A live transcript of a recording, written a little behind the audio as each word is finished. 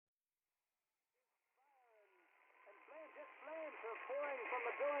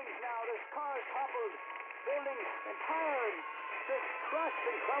building entire just crushed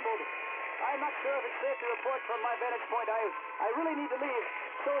and crumbled. I'm not sure if it's safe to report from my vantage point. I really need to leave.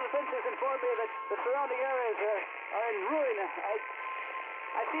 So the fences inform me that the surrounding areas are in ruin.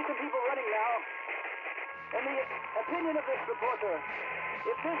 I see some people running now. In the opinion of this reporter,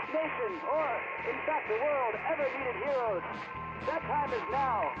 if this nation, or in fact the world, ever needed heroes, that time is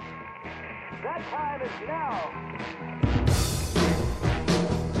now. That time is now.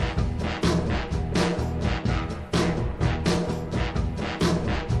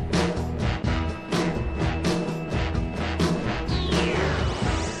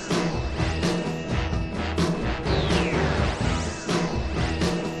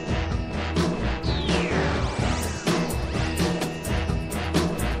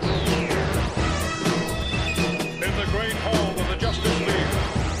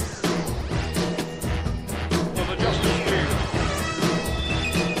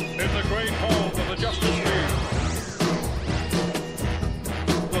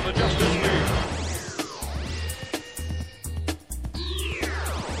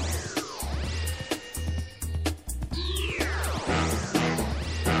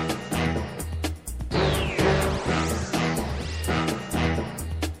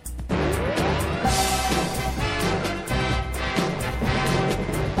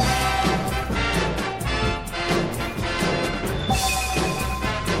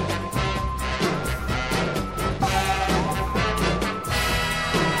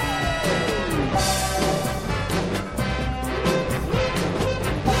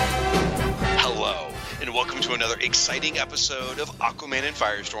 Exciting episode of Aquaman and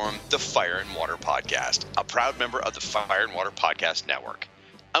Firestorm, the Fire and Water Podcast, a proud member of the Fire and Water Podcast Network.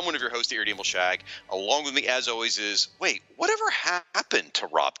 I'm one of your hosts, the Irredeemable Shag. Along with me, as always, is, whatever happened to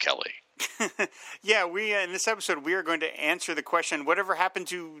Rob Kelly? Yeah, in this episode, we are going to answer the question, whatever happened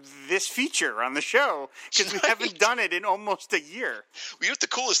to this feature on the show? Because we haven't done it in almost a year. Well, you know what the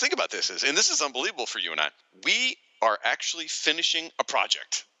coolest thing about this is, and this is unbelievable for you and I, we are actually finishing a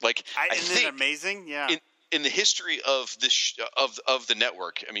project. Isn't it amazing? Yeah. In the history of this of the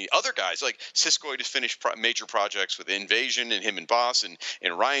network, I mean, other guys like Siskoid has finished major projects with Invasion and him and Boss,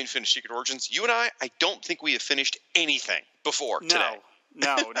 and Ryan finished Secret Origins. You and I don't think we have finished anything before today.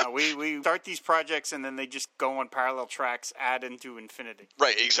 No. We start these projects and then they just go on parallel tracks, add into infinity.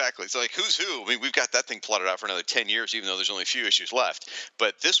 Right, exactly. It's like, who's who? I mean, we've got that thing plotted out for another 10 years, even though there's only a few issues left.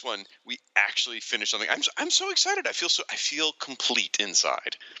 But this one, we actually finished something. I'm so excited. I feel complete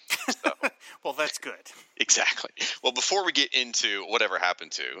inside. So. Well, that's good. Exactly. Well, before we get into whatever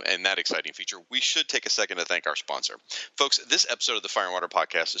happened to and that exciting feature, we should take a second to thank our sponsor. Folks, this episode of the Fire and Water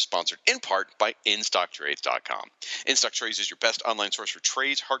Podcast is sponsored in part by InStockTrades.com. InStockTrades is your best online source for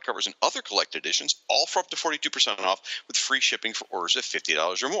trades, hardcovers, and other collected editions, all for up to 42% off with free shipping for orders of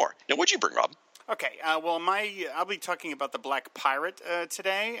 $50 or more. Now, what'd you bring, Rob? Okay, I'll be talking about the Black Pirate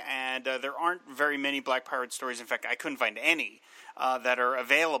today, and there aren't very many Black Pirate stories. In fact, I couldn't find any that are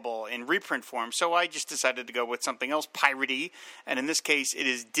available in reprint form, so I just decided to go with something else piratey, and in this case, it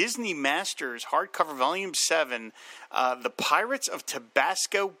is Disney Masters hardcover volume 7, The Pirates of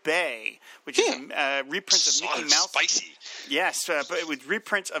Tabasco Bay, which is a reprint of Mickey Mouse. Spicy. Yes, but with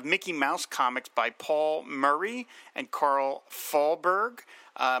reprints of Mickey Mouse comics by Paul Murray and Carl Fahlberg.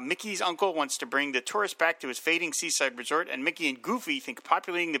 Mickey's uncle wants to bring the tourist back to his fading seaside resort, and Mickey and Goofy think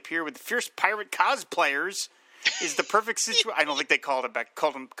populating the pier with fierce pirate cosplayers is the perfect situation. I don't think they called them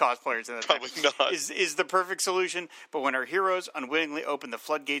cosplayers in that Probably time. not. Is the perfect solution. But when our heroes unwittingly open the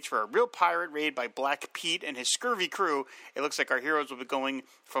floodgates for a real pirate raid by Black Pete and his scurvy crew, it looks like our heroes will be going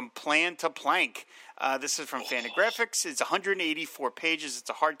from plan to plank. This is from Fantagraphics. It's 184 pages. It's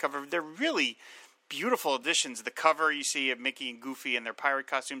a hardcover. They're really beautiful editions. The cover you see of Mickey and Goofy in their pirate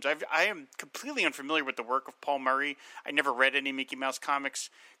costumes. I am completely unfamiliar with the work of Paul Murray. I never read any Mickey Mouse comics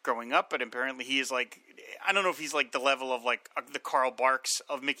growing up, but apparently he is I don't know if he's like the level of the Carl Barks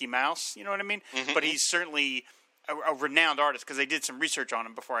of Mickey Mouse, you know what I mean? Mm-hmm. But he's certainly a renowned artist, because I did some research on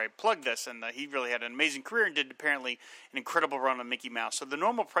him before I plugged this, and he really had an amazing career and did apparently an incredible run on Mickey Mouse. So the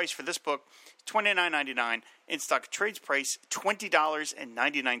normal price for this book is $29.99. In stock trades price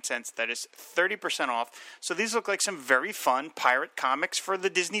 $20.99. That is 30% off. So these look like some very fun pirate comics for the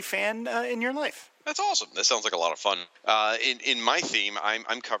Disney fan in your life. That's awesome. That sounds like a lot of fun. In my theme,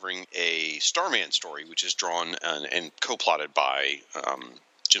 I'm covering a Starman story, which is drawn and co-plotted by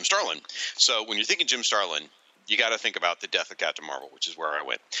Jim Starlin. So when you're thinking Jim Starlin, you got to think about the Death of Captain Marvel, which is where I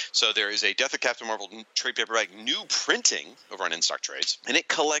went. So there is a Death of Captain Marvel trade paperback new printing over on InStock Trades, and it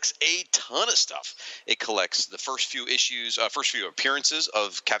collects a ton of stuff. It collects the first few issues, first few appearances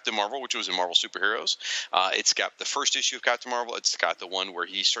of Captain Marvel, which was in Marvel Superheroes. It's got the first issue of Captain Marvel. It's got the one where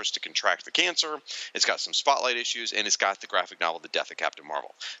he starts to contract the cancer. It's got some spotlight issues, and it's got the graphic novel, The Death of Captain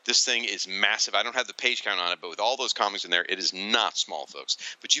Marvel. This thing is massive. I don't have the page count on it, but with all those comics in there, it is not small, folks.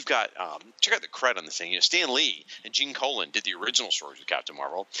 But you've got, check out the cred on this thing. Stan Lee and Gene Colan did the original stories with Captain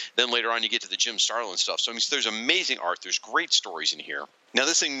Marvel. Then later on, you get to the Jim Starlin stuff. So, I mean, there's amazing art. There's great stories in here. Now,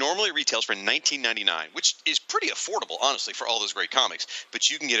 this thing normally retails for $19.99, which is pretty affordable, honestly, for all those great comics. But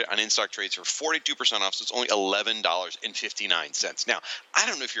you can get it on InStock Trades for 42% off, so it's only $11.59. Now, I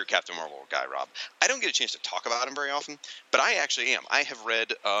don't know if you're a Captain Marvel guy, Rob. I don't get a chance to talk about him very often, but I actually am. I have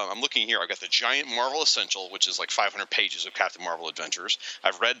read, I'm looking here, I've got the Giant Marvel Essential, which is like 500 pages of Captain Marvel adventures.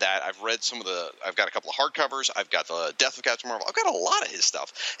 I've read that. I've read I've got a couple of hardcovers. I've got the Death of Captain Marvel. I've got a lot of his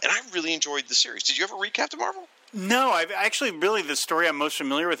stuff, and I really enjoyed the series. Did you ever read Captain Marvel? No, I've actually really the story I'm most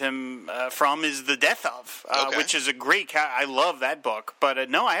familiar with him from is The Death of, which is a great. I love that book, but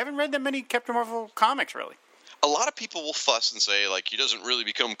no, I haven't read that many Captain Marvel comics really. A lot of people will fuss and say, like, he doesn't really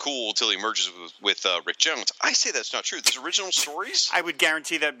become cool until he merges with Rick Jones. I say that's not true. Those original stories, I would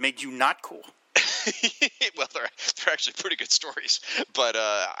guarantee that make you not cool. Well, they're actually pretty good stories, but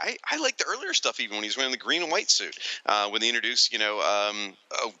I like the earlier stuff even when he's wearing the green and white suit when they introduce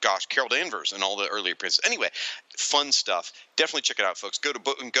Carol Danvers and all the earlier prints. Anyway, fun stuff. Definitely check it out, folks. Go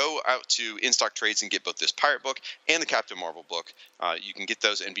out to InStock Trades and get both this Pirate book and the Captain Marvel book. You can get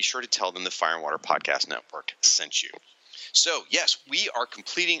those, and be sure to tell them the Fire and Water Podcast Network sent you. So, yes, we are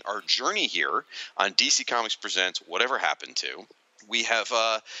completing our journey here on DC Comics Presents Whatever Happened To. We have,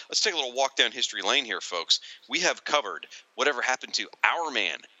 let's take a little walk down history lane here, folks. We have covered Whatever Happened to Our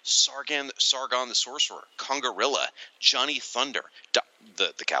Man, Sargon the Sorcerer, Congarilla, Johnny Thunder,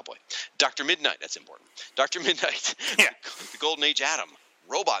 the cowboy, Dr. Midnight, that's important, Dr. Midnight, Yeah. the Golden Age Atom,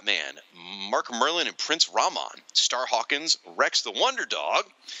 Robot Man, Mark Merlin and Prince Ramon, Star Hawkins, Rex the Wonder Dog,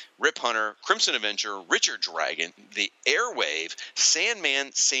 Rip Hunter, Crimson Avenger, Richard Dragon, the Airwave,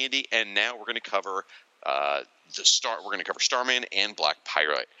 Sandman, Sandy, and now we're going to cover we're going to cover Starman and Black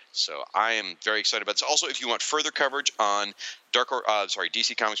Pirate. So I am very excited about this. Also, if you want further coverage on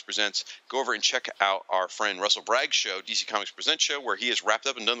DC Comics Presents, go over and check out our friend Russell Bragg's show, DC Comics Presents show, where he has wrapped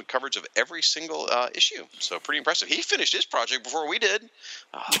up and done the coverage of every single issue. So pretty impressive. He finished his project before we did.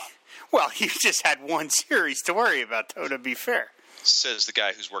 Well, he just had one series to worry about, though, to be fair. Says the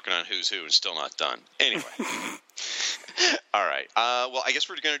guy who's working on Who's Who and still not done. Anyway. All right. Well, I guess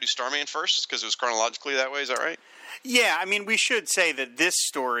we're going to do Starman first because it was chronologically that way. Is that right? Yeah, I mean, we should say that this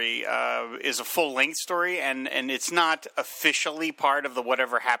story is a full-length story, and it's not officially part of the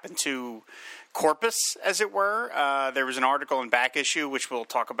Whatever Happened to corpus, as it were. There was an article in Back Issue, which we'll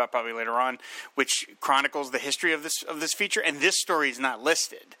talk about probably later on, which chronicles the history of this feature, and this story is not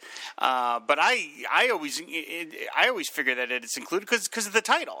listed. But I always figure that it's included because of the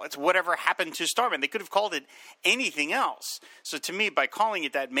title. It's Whatever Happened to Starman. They could have called it anything else. So to me, by calling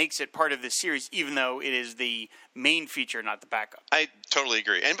it that, makes it part of this series, even though it is the main feature, not the backup. I totally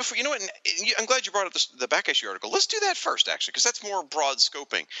agree. And before, you know what? I'm glad you brought up the Back Issue article. Let's do that first, actually, because that's more broad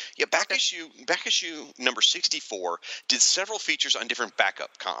scoping. Yeah, Back Issue number 64 did several features on different backup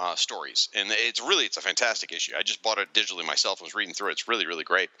stories, and it's a fantastic issue. I just bought it digitally myself and was reading through it. It's really, really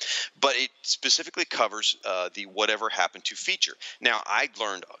great. But it specifically covers the Whatever Happened to feature. Now, I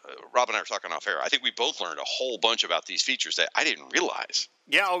learned, Rob and I were talking off air, I think we both learned a whole bunch about these features that I didn't realize.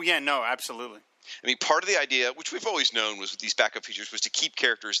 Yeah, oh yeah, no, absolutely. I mean, part of the idea, which we've always known was with these backup features, was to keep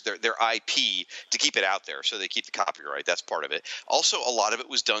characters, their IP, to keep it out there so they keep the copyright. That's part of it. Also, a lot of it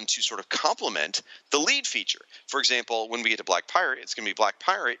was done to sort of complement the lead feature. For example, when we get to Black Pirate, it's going to be Black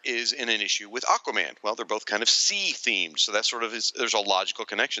Pirate is in an issue with Aquaman. Well, they're both kind of sea-themed, so that sort of there's a logical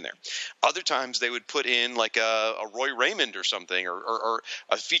connection there. Other times, they would put in like a Roy Raymond or something, or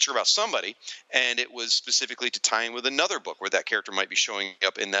a feature about somebody, and it was specifically to tie in with another book where that character might be showing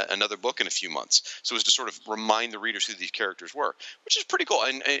up in another book in a few months. So it was to sort of remind the readers who these characters were, which is pretty cool.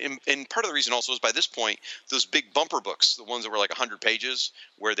 And part of the reason also is by this point, those big bumper books, the ones that were like 100 pages,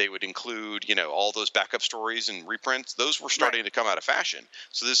 where they would include, all those backup stories and reprints, those were starting to come out of fashion.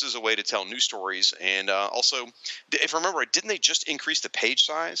 So this is a way to tell new stories. And also, if I remember right, didn't they just increase the page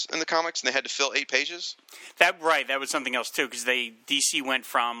size in the comics and they had to fill 8 pages? That was something else too, because DC went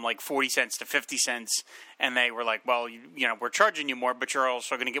from like 40 cents to 50 cents. And they were like, well, we're charging you more, but you're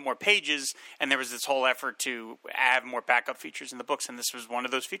also going to get more pages. And there was this whole effort to add more backup features in the books, and this was one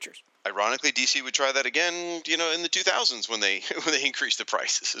of those features. Ironically, DC would try that again, in the 2000s when they increased the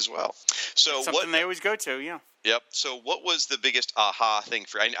prices as well. So something they always go to, yeah. Yep. So what was the biggest aha thing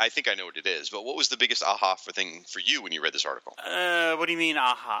for, I think I know what it is, but what was the biggest aha thing for you when you read this article? What do you mean,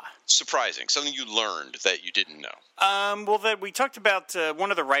 aha? Surprising. Something you learned that you didn't know. Well, that we talked about,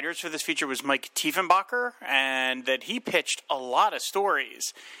 one of the writers for this feature was Mike Tiefenbacher, and that he pitched a lot of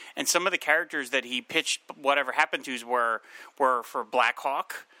stories. And some of the characters that he pitched, Whatever Happened To's, were for Black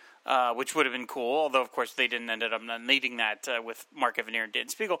Hawk, which would have been cool, although, of course, they didn't end up needing that with Mark Evanier and Dan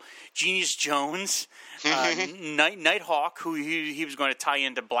Spiegel. Genius Jones, Nighthawk, who he was going to tie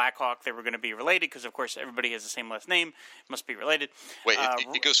into Black Hawk. They were going to be related because, of course, everybody has the same last name. Must be related. Wait,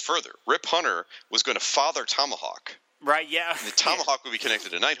 it goes further. Rip Hunter was going to father Tomahawk. Right, yeah. And the Tomahawk would be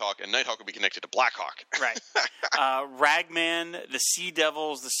connected to Nighthawk, and Nighthawk would be connected to Blackhawk. Right. Ragman, the Sea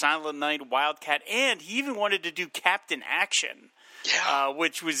Devils, the Silent Knight, Wildcat, and he even wanted to do Captain Action. Yeah.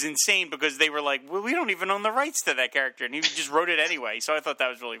 Which was insane because they were like, well, we don't even own the rights to that character. And he just wrote it anyway. So I thought that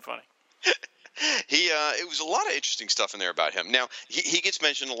was really funny. It was a lot of interesting stuff in there about him. Now, he gets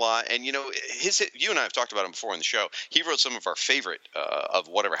mentioned a lot, and you and I have talked about him before in the show. He wrote some of our favorite of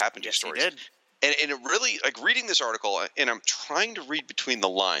Whatever Happened to stories. He did. And it really, like, reading this article, and I'm trying to read between the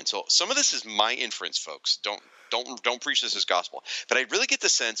lines. So some of this is my inference, folks. Don't preach this as gospel. But I really get the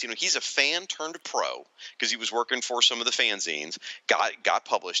sense, he's a fan turned pro because he was working for some of the fanzines, got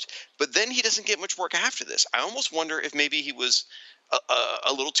published. But then he doesn't get much work after this. I almost wonder if maybe he was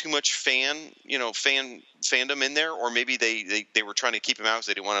a little too much fandom in there, or maybe they were trying to keep him out because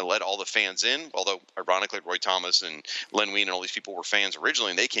they didn't want to let all the fans in. Although, ironically, Roy Thomas and Len Wein and all these people were fans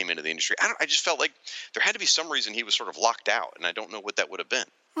originally, and they came into the industry. I just felt like there had to be some reason he was sort of locked out, and I don't know what that would have been.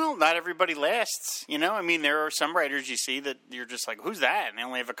 Well, not everybody lasts, I mean, there are some writers you see that you're just like, who's that? And they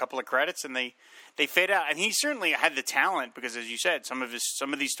only have a couple of credits, and they fade out. And he certainly had the talent because, as you said, some of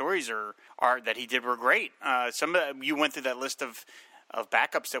these stories are that he did were great. You went through that list of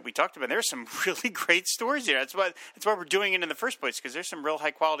backups that we talked about. There's some really great stories here. That's why we're doing it in the first place, because there's some real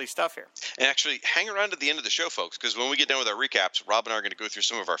high quality stuff here. And actually, hang around at the end of the show, folks, because when we get done with our recaps, Rob and I are going to go through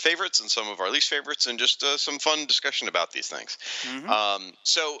some of our favorites and some of our least favorites, and just some fun discussion about these things. Mm-hmm.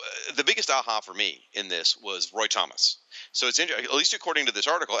 So the biggest aha for me in this was Roy Thomas. So it's interesting, at least according to this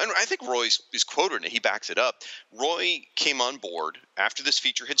article, and I think Roy is quoted and he backs it up. Roy came on board after this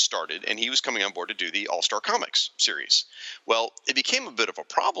feature had started, and he was coming on board to do the All-Star Comics series. Well, it became a bit of a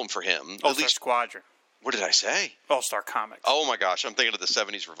problem for him. All-Star Squadron. What did I say? All-Star Comics. Oh, my gosh. I'm thinking of the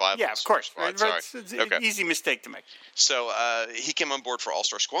 70s revival. Yeah, of course. Right, sorry. It's an easy mistake to make. So he came on board for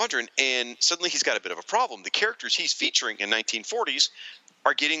All-Star Squadron, and suddenly he's got a bit of a problem. The characters he's featuring in 1940s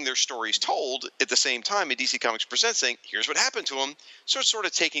are getting their stories told at the same time, and DC Comics Presents saying, here's what happened to them. So it's sort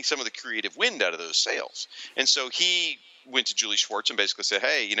of taking some of the creative wind out of those sails. And so he went to Julie Schwartz and basically said,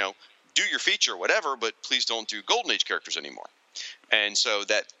 hey, do your feature, whatever, but please don't do Golden Age characters anymore. And so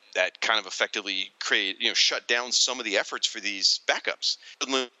that kind of effectively shut down some of the efforts for these backups.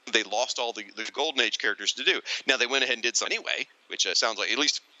 They lost all the Golden Age characters to do. Now, they went ahead and did some anyway, which sounds like, at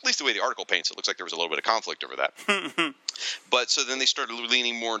least the way the article paints it, looks like there was a little bit of conflict over that. But so then they started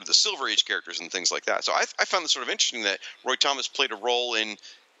leaning more into the Silver Age characters and things like that. So I found this sort of interesting that Roy Thomas played a role in,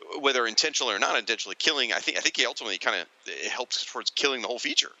 whether intentionally or not intentionally, killing. I think he ultimately kind of helps towards killing the whole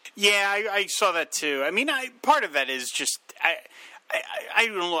feature. Yeah, I saw that too. I mean, part of that is just I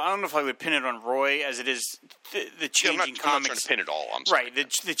don't know if I would pin it on Roy as it is the changing comics. I'm not trying to pin it all. I'm sorry.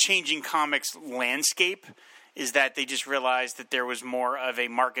 Right, the changing comics landscape is that they just realized that there was more of a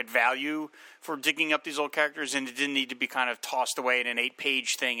market value for digging up these old characters, and it didn't need to be kind of tossed away in an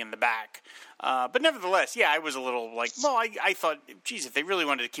 8-page thing in the back. But nevertheless, yeah, I was a little like, well, I thought, geez, if they really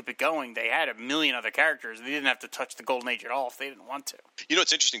wanted to keep it going, they had a million other characters. They didn't have to touch the Golden Age at all if they didn't want to.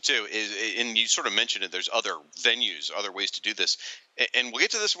 What's interesting, too, is, and you sort of mentioned it, there's other venues, other ways to do this. And we'll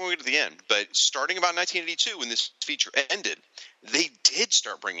get to this when we get to the end. But starting about 1982, when this feature ended, they did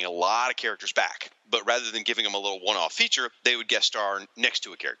start bringing a lot of characters back. But rather than giving them a little one-off feature, they would guest star next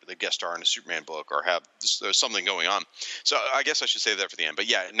to a character. They'd guest star in a Superman book or have something going on. So I guess I should save that for the end. But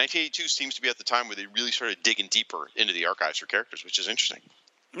yeah, 1982 seems to be at the time where they really started digging deeper into the archives for characters, which is interesting.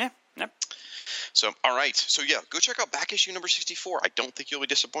 Yeah. So, all right. So, yeah, go check out back issue number 64. I don't think you'll be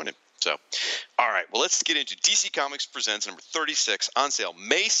disappointed. So, all right. Well, let's get into DC Comics Presents number 36, on sale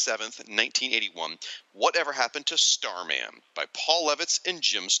May 7th, 1981. Whatever Happened to Starman by Paul Levitz and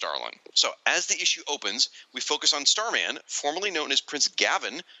Jim Starlin. So, as the issue opens, we focus on Starman, formerly known as Prince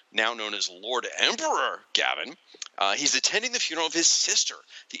Gavin, now known as Lord Emperor Gavin. He's attending the funeral of his sister,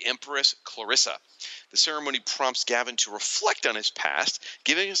 the Empress Clarissa. The ceremony prompts Gavin to reflect on his past,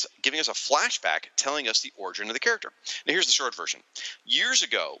 giving us a flashback telling us the origin of the character. Now, here's the short version. Years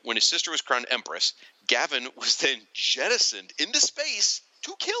ago, when his sister was crowned Empress, Gavin was then jettisoned into space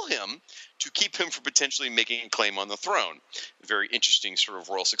to kill him to keep him from potentially making a claim on the throne. Very interesting sort of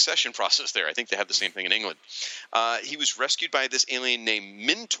royal succession process there. I think they have the same thing in England. He was rescued by this alien named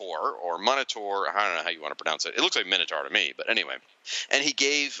Minotaur or Monitor. I don't know how you want to pronounce it. It looks like Minotaur to me, but anyway. And he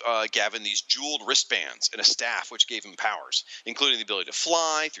gave Gavin these jeweled wristbands and a staff which gave him powers, including the ability to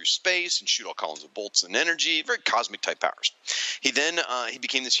fly through space and shoot all kinds of bolts and energy, very cosmic type powers. He then he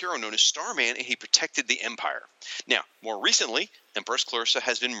became this hero known as Starman, and he protected the Empire. Now, more recently, Empress Clarissa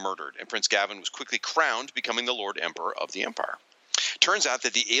has been murdered, and Prince Gavin was quickly crowned, becoming the Lord Emperor of the Empire. Turns out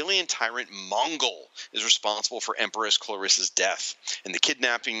that the alien tyrant Mongol is responsible for Empress Clarissa's death and the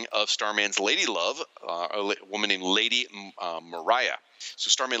kidnapping of Starman's lady love, a woman named Lady Mariah. So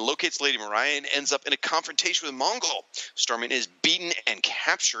Starman locates Lady Mariah and ends up in a confrontation with Mongol. Starman is beaten and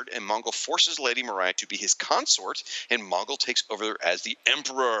captured, and Mongol forces Lady Mariah to be his consort, and Mongol takes over as the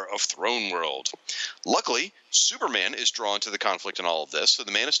Emperor of Throne World. Luckily, Superman is drawn to the conflict in all of this, so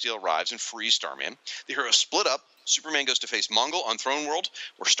the Man of Steel arrives and frees Starman. The heroes split up. Superman goes to face Mongol on Throne World,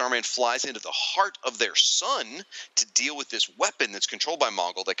 where Starman flies into the heart of their sun to deal with this weapon that's controlled by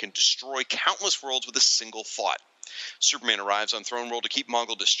Mongol that can destroy countless worlds with a single thought. Superman arrives on Throne World to keep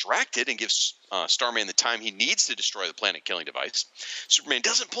Mongol distracted and gives Starman the time he needs to destroy the planet-killing device. Superman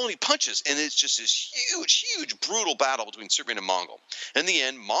doesn't pull any punches, and it's just this huge, huge, brutal battle between Superman and Mongol. In the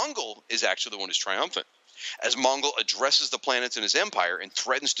end, Mongol is actually the one who's triumphant. As Mongol addresses the planets in his empire and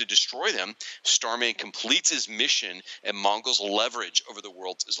threatens to destroy them, Starman completes his mission, and Mongol's leverage over the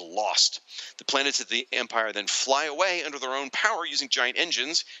worlds is lost. The planets of the empire then fly away under their own power using giant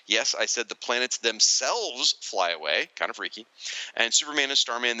engines. Yes, I said the planets themselves fly away. Kind of freaky. And Superman and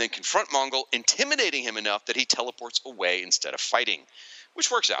Starman then confront Mongol, intimidating him enough that he teleports away instead of fighting. Which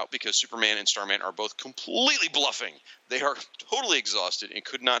works out because Superman and Starman are both completely bluffing. They are totally exhausted and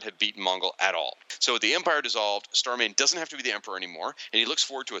could not have beaten Mongol at all. So with the Empire dissolved, Starman doesn't have to be the Emperor anymore, and he looks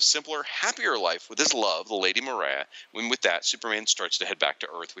forward to a simpler, happier life with his love, the Lady Mariah. When with that, Superman starts to head back to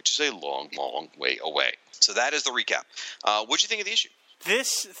Earth, which is a long, long way away. So that is the recap. What did you think of the issue?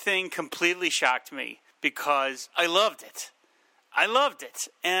 This thing completely shocked me because I loved it. I loved it,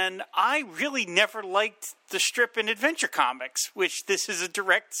 and I really never liked the strip in Adventure Comics, which this is a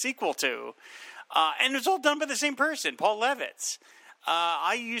direct sequel to, and it was all done by the same person, Paul Levitz.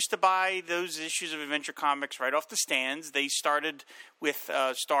 I used to buy those issues of Adventure Comics right off the stands. They started with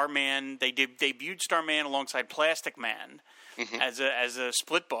Starman. They debuted Starman alongside Plastic Man as a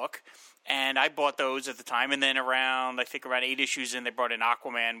split book. And I bought those at the time, and then around 8 issues in, they brought in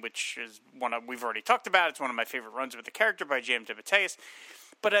Aquaman, which is we've already talked about. It's one of my favorite runs with the character by J.M. DeMatteis.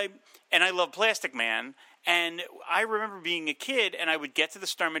 But I love Plastic Man, and I remember being a kid, and I would get to the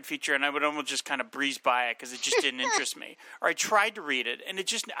Starman feature, and I would almost just kind of breeze by it because it just didn't interest me. Or I tried to read it, and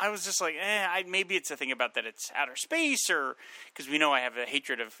I was just like, maybe it's a thing about that it's outer space, or because we know I have a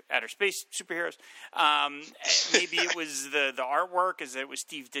hatred of outer space superheroes. Maybe it was the artwork, as it was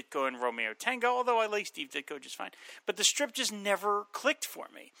Steve Ditko and Romeo Tango, although I like Steve Ditko just fine. But the strip just never clicked for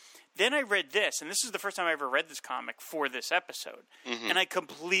me. Then I read this, and this is the first time I ever read this comic for this episode, and I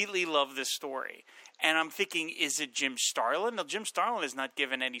completely love this story. And I'm thinking, is it Jim Starlin? Now, Jim Starlin is not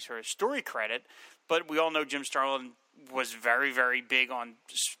given any sort of story credit, but we all know Jim Starlin was very, very big on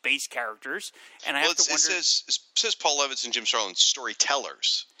space characters. And I have to wonder. It says Paul Levitz and Jim Starlin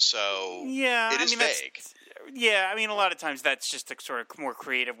storytellers, so it is vague. Yeah, a lot of times that's just a sort of more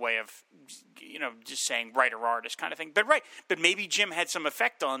creative way of, just saying writer artist kind of thing. But maybe Jim had some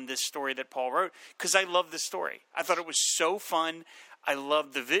effect on this story that Paul wrote, because I love this story. I thought it was so fun. I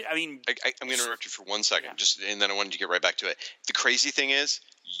love the I'm going to interrupt you for 1 second, and then I wanted to get right back to it. The crazy thing is,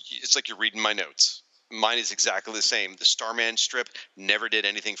 it's like you're reading my notes. Mine is exactly the same. The Starman strip never did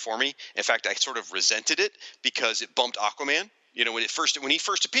anything for me. In fact, I sort of resented it because it bumped Aquaman. When he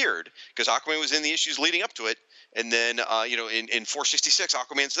first appeared, because Aquaman was in the issues leading up to it, and then in 466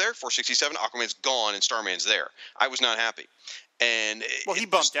 Aquaman's there, 467 Aquaman's gone, and Starman's there. I was not happy, and he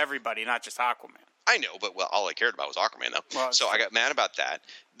bumped everybody, not just Aquaman. I know, but all I cared about was Aquaman, though. Well, so I got mad about that.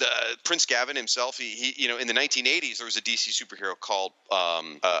 The Prince Gavin himself, he in the 1980s, there was a DC superhero called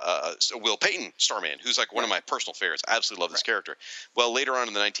Will Payton Starman, who's like one of my personal favorites. I absolutely love this character. Well, later on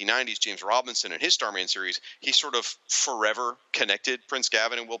in the 1990s, James Robinson and his Starman series, he sort of forever connected Prince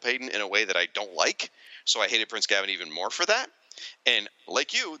Gavin and Will Payton in a way that I don't like. So I hated Prince Gavin even more for that. And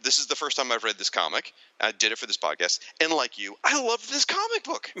like you, this is the first time I've read this comic. I did it for this podcast. And like you, I love this comic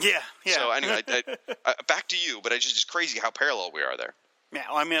book. Yeah. So anyway, back to you, but it's crazy how parallel we are there. Yeah,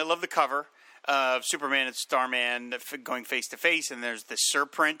 well, I love the cover of Superman and Starman going face to face, and there's the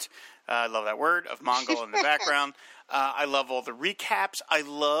surprint. I love that word, of Mongol in the background. I love all the recaps. I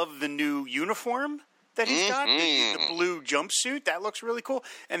love the new uniform that he's got, the blue jumpsuit. That looks really cool.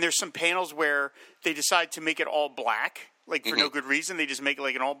 And there's some panels where they decide to make it all black, like for no good reason. They just make it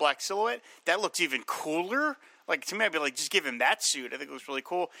like an all black silhouette. That looks even cooler. Like, to me, I'd be like, just give him that suit. I think it looks really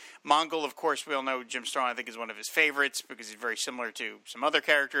cool. Mongol, of course, we all know Jim Starlin, I think, is one of his favorites because he's very similar to some other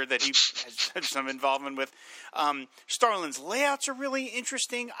character that he has had some involvement with. Starlin's layouts are really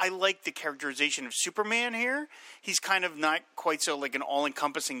interesting. I like the characterization of Superman here. He's kind of not quite so like an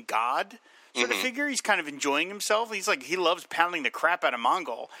all-encompassing god sort of figure. He's kind of enjoying himself. He's like, he loves pounding the crap out of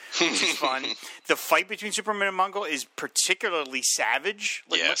Mongol, which is fun. The fight between Superman and Mongol is particularly savage,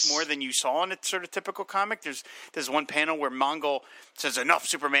 like much more than you saw in a sort of typical comic. There's one panel where Mongol says, "Enough,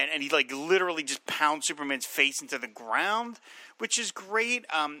 Superman," and he like literally just pounds Superman's face into the ground, which is great.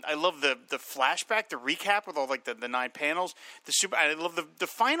 I love the flashback, the recap with all like the 9 panels. I love the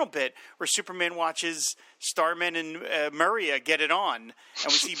final bit where Superman watches Starman and Maria get it on,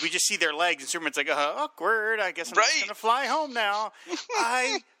 and we just see their legs, and Superman's like, awkward. I guess I'm just gonna fly home now.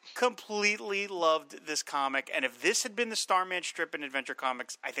 I completely loved this comic, and if this had been the Starman strip in Adventure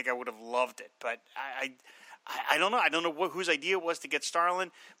Comics, I think I would have loved it. But I don't know. I don't know whose idea it was to get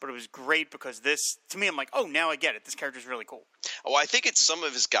Starlin, but it was great because this, to me, I'm like, oh, now I get it. This character's really cool. Oh, I think it's some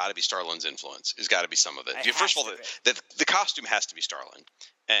of it's got to be Starlin's influence. It's got to be some of it. First of all, the costume has to be Starlin,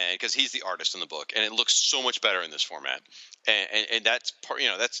 and because he's the artist in the book, and it looks so much better in this format. And that's part,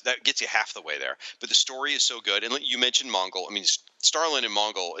 that gets you half the way there. But the story is so good. And you mentioned Mongol. I mean, Starlin and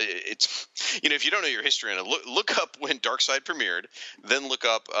Mongol. It's if you don't know your history on it, look up when Darkseid premiered, then look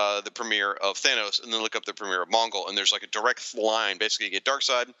up the premiere of Thanos, and then look up the premiere of Mongol. And there's like a direct line. Basically, you get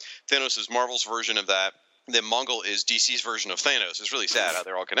Darkseid. Thanos is Marvel's version of that. Then Mongol is DC's version of Thanos. It's really sad how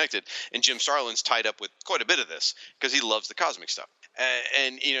they're all connected. And Jim Starlin's tied up with quite a bit of this because he loves the cosmic stuff.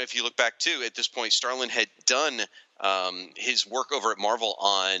 And if you look back too, at this point, Starlin had done his work over at Marvel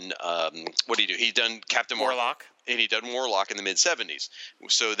on what did he do? He'd done Captain Warlock. And he'd done Warlock in the mid-'70s.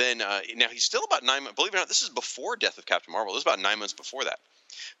 So then now he's still about 9 months. Believe it or not, this is before Death of Captain Marvel. This is about 9 months before that.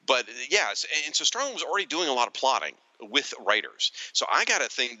 But and so Starlin was already doing a lot of plotting with writers. So I got to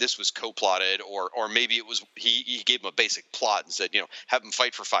think this was co-plotted, or maybe it was he gave him a basic plot and said, have him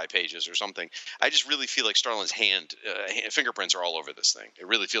fight for 5 pages or something. I just really feel like Starlin's fingerprints are all over this thing. It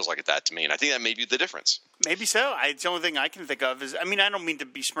really feels like that to me, and I think that may be the difference. Maybe so. The only thing I can think of is, I don't mean to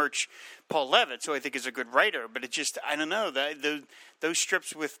besmirch Paul Levitt, who I think is a good writer, but it just, I don't know, those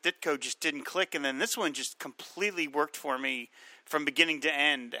strips with Ditko just didn't click, and then this one just completely worked for me from beginning to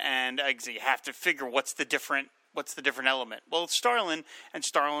end, and you have to figure what's the different element. Well, it's Starlin, and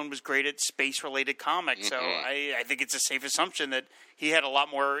Starlin was great at space-related comics, so I think it's a safe assumption that he had a lot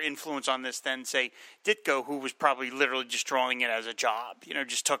more influence on this than, say, Ditko, who was probably literally just drawing it as a job.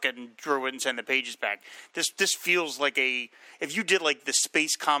 Just took it and drew it and sent the pages back. This feels like if you did like the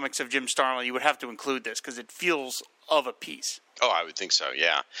space comics of Jim Starlin, you would have to include this because it feels of a piece. Oh, I would think so,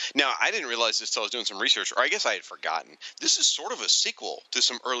 yeah. Now, I didn't realize this until I was doing some research, or I guess I had forgotten. This is sort of a sequel to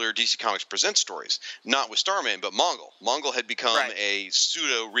some earlier DC Comics Presents stories. Not with Starman, but Mongol. Mongol had become a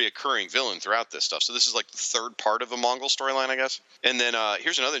pseudo-reoccurring villain throughout this stuff. So this is like the third part of a Mongol storyline, I guess. And then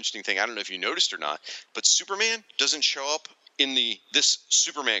here's another interesting thing. I don't know if you noticed or not, but Superman doesn't show up in this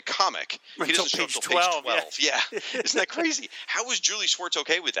Superman comic. He doesn't show up until page 12. Yeah. Isn't that crazy? How was Julie Schwartz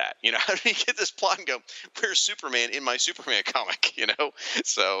okay with that? How did he get this plot and go, where's Superman in my Superman comic?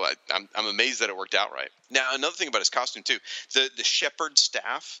 So I'm amazed that it worked out right. Now, another thing about his costume, too, the shepherd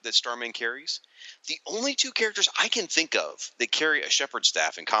staff that Starman carries, the only 2 characters I can think of that carry a shepherd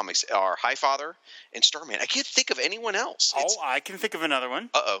staff in comics are Highfather and Starman. I can't think of anyone else. I can think of another one.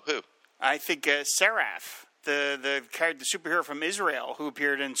 Who? I think Seraph. The superhero from Israel who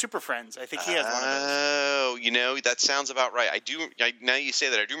appeared in Super Friends. I think he has one of those. Oh, that sounds about right. Now you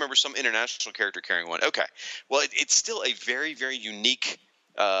say that, I do remember some international character carrying one. Okay. Well, it's still a very, very unique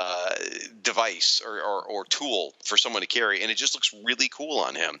device or tool for someone to carry, and it just looks really cool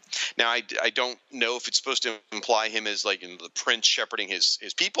on him. Now, I don't know if it's supposed to imply him as like the prince shepherding his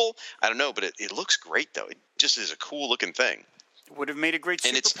people. I don't know, but it looks great, though. It just is a cool-looking thing. Would have made a great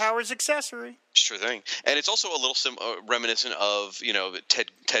superpowers accessory. Sure thing. And it's also a little reminiscent of,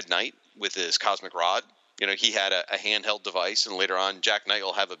 Ted Knight with his cosmic rod. He had a handheld device, and later on Jack Knight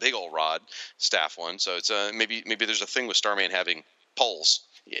will have a big old rod, staff one. So it's maybe there's a thing with Starman having poles.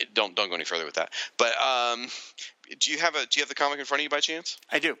 Yeah, don't go any further with that. But do you have the comic in front of you by chance?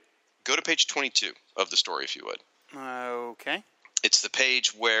 I do. Go to page 22 of the story, if you would. Okay. It's the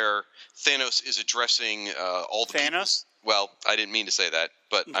page where Thanos is addressing all the people. Well, I didn't mean to say that,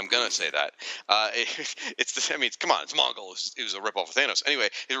 but I'm going to say that. Come on, it's Mongol. It was a ripoff of Thanos. Anyway,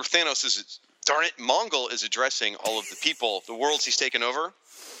 Thanos is, darn it, Mongol is addressing all of the people, the worlds he's taken over.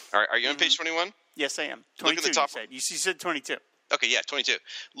 All right, are you on page 21? Yes, I am. Look 22, at the top. you said 22. Okay, yeah, 22.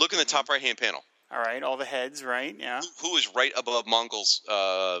 Look in the top right-hand panel. All right, all the heads, right? Yeah. Who is right above Mongol's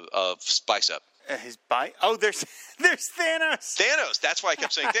bicep? His bite. Oh, there's Thanos. Thanos. That's why I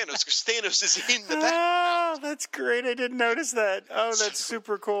kept saying Thanos, because Thanos is in the back. Oh, that's great. I didn't notice that. Oh, that's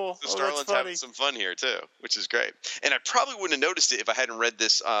super cool. So that's Starlin's funny. having some fun here, too, which is great. And I probably wouldn't have noticed it if I hadn't read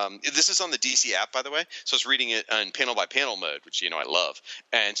this. This is on the DC app, by the way. So I was reading it in panel-by-panel mode, which, I love.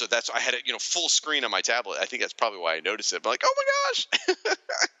 And so I had it, full screen on my tablet. I think that's probably why I noticed it. I'm like, oh, my gosh.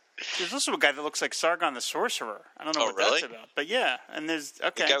 There's also a guy that looks like Sargon the Sorcerer. I don't know what really? that's about. But yeah, and there's...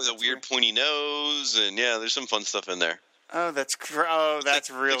 Okay. The guy with a weird pointy nose, and yeah, there's some fun stuff in there. Oh, that's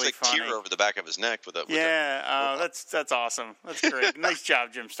really like funny. tear over the back of his neck with that's awesome. That's great. Nice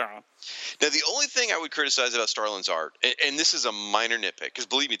job, Jim Starlin. Now, the only thing I would criticize about Starlin's art, and this is a minor nitpick, because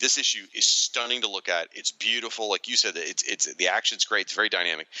believe me, this issue is stunning to look at. It's beautiful, like you said. It's the action's great. It's very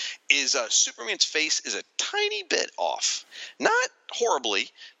dynamic. Is Superman's face is a tiny bit off, not horribly,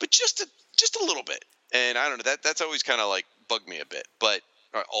 but just a little bit. And I don't know, that's always kind of like bugged me a bit, but.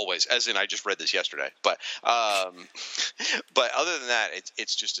 Always, as in I just read this yesterday, but other than that,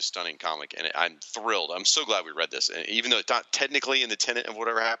 it's just a stunning comic, and I'm thrilled. I'm so glad we read this, and even though it's not technically in the tenet of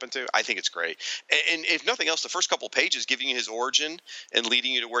whatever happened to, I think it's great. And if nothing else, the first couple pages giving you his origin and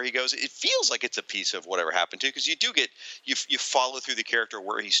leading you to where he goes, it feels like it's a piece of whatever happened to, because you do get you follow through the character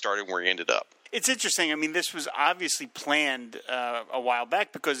where he started and where he ended up. It's interesting. I mean, this was obviously planned a while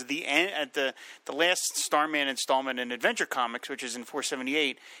back, because at the last Starman installment in Adventure Comics, which is in 478,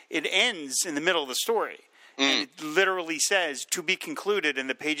 it ends in the middle of the story. And it literally says, to be concluded in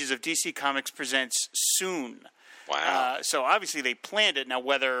the pages of DC Comics Presents soon. Wow. So obviously they planned it. Now,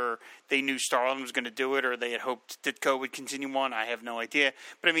 whether they knew Starlin was going to do it or they had hoped Ditko would continue on, I have no idea.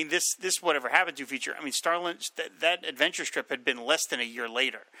 But I mean, this whatever happened to feature. I mean, Starlin, that adventure strip had been less than a year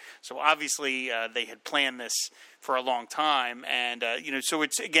later. So obviously they had planned this for a long time, and so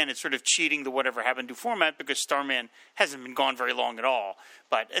it's sort of cheating the whatever happened to format, because Starman hasn't been gone very long at all.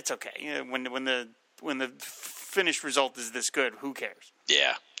 But it's okay. When the finished result is this good, who cares?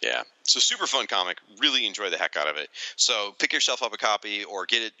 Yeah. So super fun comic. Really enjoy the heck out of it. So pick yourself up a copy or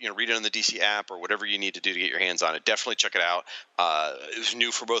get it, read it on the DC app or whatever you need to do to get your hands on it. Definitely check it out. It was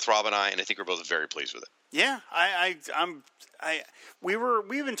new for both Rob and I think we're both very pleased with it. Yeah,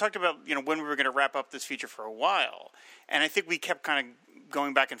 we even talked about when we were going to wrap up this feature for a while, and I think we kept kind of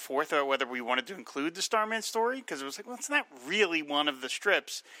going back and forth about whether we wanted to include the Starman story, because it was like, well, it's not really one of the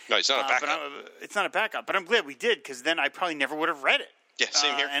strips. No, it's not a backup. It's not a backup, but I'm glad we did, because then I probably never would have read it. Yeah,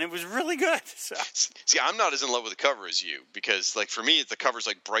 same here. And it was really good. So. See, I'm not as in love with the cover as you, because, like, for me, the cover's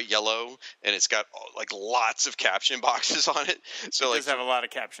like bright yellow, and it's got like lots of caption boxes on it. So it does have a lot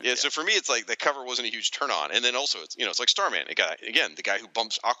of captions. Yeah, so for me, it's like the cover wasn't a huge turn on, and then also it's like Starman. It got, again, the guy who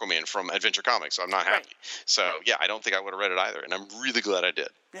bumps Aquaman from Adventure Comics. So I'm not happy. Right. So yeah, I don't think I would have read it either, and I'm really glad I did.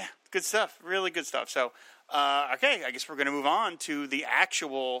 Yeah, good stuff. Really good stuff. So okay, I guess we're going to move on to the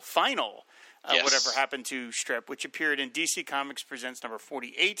actual final. Whatever happened to strip, which appeared in DC Comics Presents number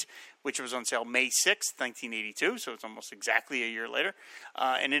 48, which was on sale May 6th, 1982, so it's almost exactly a year later.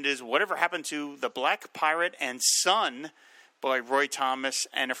 And it is Whatever Happened to the Black Pirate and Son by Roy Thomas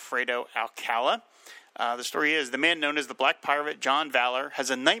and Alfredo Alcala. The story is, the man known as the Black Pirate, John Valor,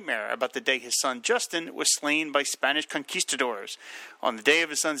 has a nightmare about the day his son Justin was slain by Spanish conquistadors. On the day of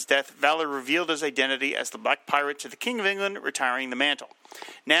his son's death, Valor revealed his identity as the Black Pirate to the King of England, retiring the mantle.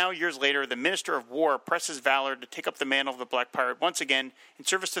 Now, years later, the Minister of War presses Valor to take up the mantle of the Black Pirate once again in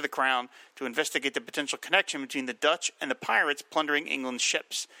service to the Crown to investigate the potential connection between the Dutch and the pirates plundering England's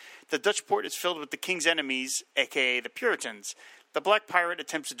ships. The Dutch port is filled with the King's enemies, a.k.a. the Puritans. The Black Pirate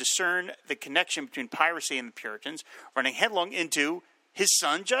attempts to discern the connection between piracy and the Puritans, running headlong into his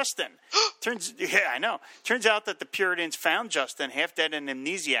son Justin. Turns out that the Puritans found Justin half dead and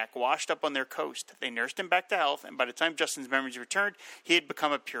amnesiac, washed up on their coast. They nursed him back to health, and by the time Justin's memories returned, he had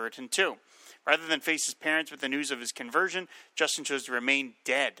become a Puritan too. Rather than face his parents with the news of his conversion, Justin chose to remain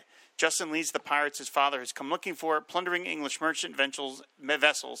dead. Justin leads the pirates his father has come looking for, plundering English merchant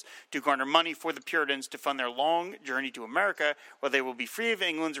vessels to garner money for the Puritans to fund their long journey to America, where they will be free of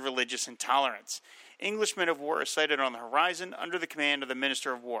England's religious intolerance. Englishmen of war are sighted on the horizon under the command of the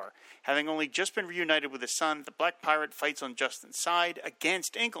Minister of War. Having only just been reunited with his son, the Black Pirate fights on Justin's side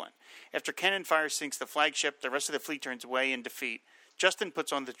against England. After cannon fire sinks the flagship, the rest of the fleet turns away in defeat. Justin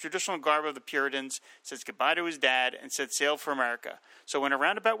puts on the traditional garb of the Puritans, says goodbye to his dad, and sets sail for America. So in a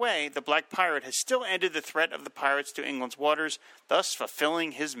roundabout way, the Black Pirate has still ended the threat of the pirates to England's waters, thus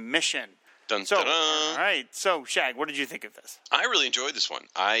fulfilling his mission. Dun, So, dun-dun. all right. So, Shag, what did you think of this? I really enjoyed this one.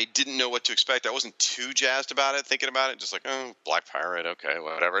 I didn't know what to expect. I wasn't too jazzed about it, thinking about it, just like, oh, Black Pirate, okay,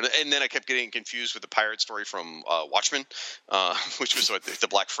 whatever. And then I kept getting confused with the pirate story from Watchmen, which was the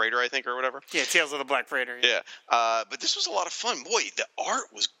Black Freighter, I think, or whatever. Yeah, Tales of the Black Freighter. Yeah, but this was a lot of fun. Boy, the art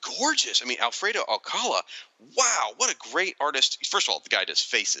was gorgeous. I mean, Alfredo Alcala, wow, what a great artist. First of all, the guy does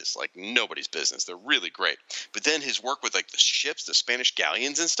faces like nobody's business. They're really great. But then his work with like the ships, the Spanish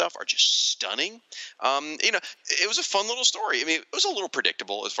galleons and stuff are just stunning. It was a fun little story. I mean, it was a little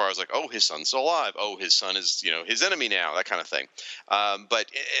predictable as far as like, oh, his son's still alive. Oh, his son is, his enemy now, that kind of thing.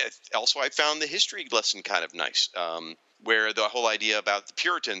 But also I found the history lesson kind of nice, where the whole idea about the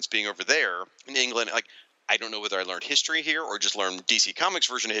Puritans being over there in England, like, I don't know whether I learned history here or just learned DC Comics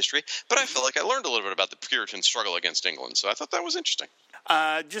version of history, but I feel like I learned a little bit about the Puritan struggle against England. So I thought that was interesting.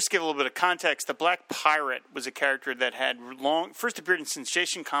 Just to give a little bit of context, the Black Pirate was a character that had first appeared in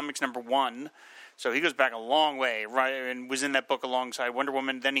Sensation Comics #1. So he goes back a long way, right, and was in that book alongside Wonder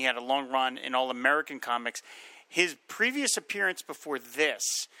Woman. Then he had a long run in All American Comics. His previous appearance before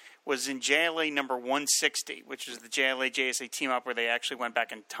this was in JLA #160, which is the JLA JSA team up where they actually went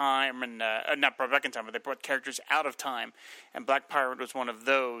back in time and not brought back in time, but they brought characters out of time. And Black Pirate was one of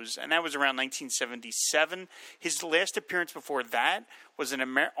those, and that was around 1977. His last appearance before that was in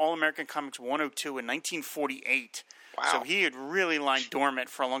All American Comics 102 in 1948. Wow. So he had really laid dormant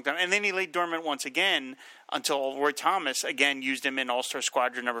for a long time. And then he lay dormant once again until Roy Thomas again used him in All-Star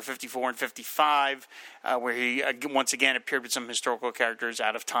Squadron number 54 and 55, where he once again appeared with some historical characters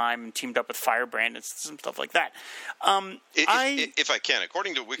out of time and teamed up with Firebrand and some stuff like that. If I can,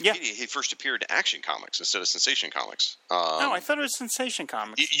 according to Wikipedia, he first appeared in Action Comics instead of Sensation Comics. No, I thought it was Sensation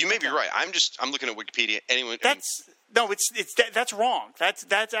Comics. You may be right. I'm looking at Wikipedia. That's wrong.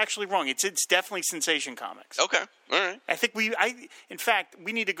 That's actually wrong. It's definitely Sensation Comics. Okay, all right. I think in fact,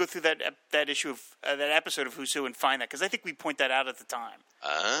 we need to go through that issue of that episode of Who's Who and find that, because I think we point that out at the time.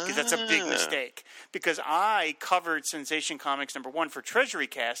 Because that's a big mistake. Because I covered Sensation Comics #1 for Treasury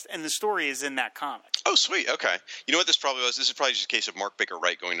Cast, and the story is in that comic. Oh, sweet. Okay. You know what this probably was? This is probably just a case of Mark Baker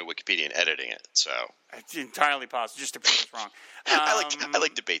Wright going to Wikipedia and editing it. So It's entirely possible, just to prove it's wrong. I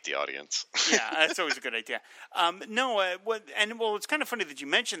like to bait the audience. Yeah, that's always a good idea. It's kind of funny that you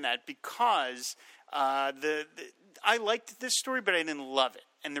mentioned that, because I liked this story, but I didn't love it,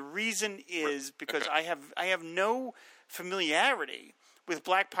 and the reason is because I have no familiarity with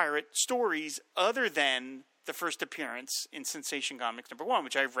Black Pirate stories other than the first appearance in Sensation Comics #1,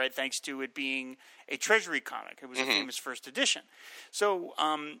 which I've read thanks to it being a Treasury comic. It was a famous first edition. So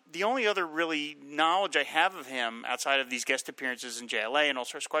the only other really knowledge I have of him outside of these guest appearances in JLA and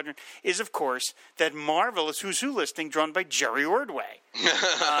All-Star Squadron is, of course, that marvelous Who's Who listing drawn by Jerry Ordway.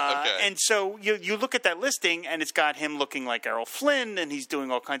 Okay. And so you look at that listing, and it's got him looking like Errol Flynn, and he's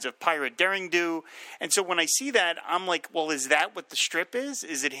doing all kinds of pirate daring-do. And so when I see that, I'm like, well, is that what the strip is?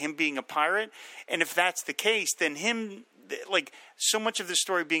 Is it him being a pirate? And if that's the case, then him, like, so much of the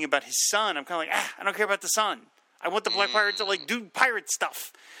story being about his son, I'm kind of like, I don't care about the son. I want the Black Pirate to, like, do pirate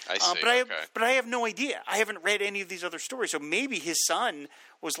stuff. I see, but I have no idea. I haven't read any of these other stories. So maybe his son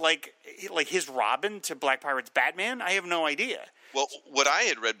was like his Robin to Black Pirate's Batman. I have no idea. Well, what I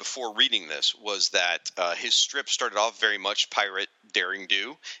had read before reading this was that his strip started off very much pirate daring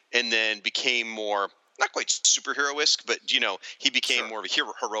do, and then became more, not quite superhero-esque, but, he became more of a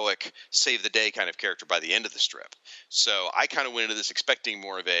heroic, save-the-day kind of character by the end of the strip. So I kind of went into this expecting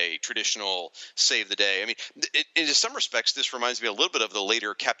more of a traditional save-the-day. I mean, in some respects, this reminds me a little bit of the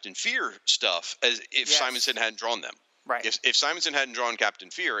later Captain Fear stuff, as if Simonson hadn't drawn them. Right. If Simonson hadn't drawn Captain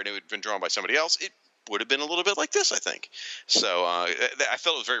Fear and it had been drawn by somebody else, it would have been a little bit like this, I think. So I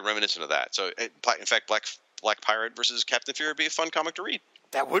felt it was very reminiscent of that. So, in fact, Black Pirate versus Captain Fear would be a fun comic to read.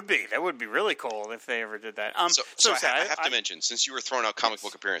 That would be really cool if they ever did that. So I have to mention, since you were throwing out comic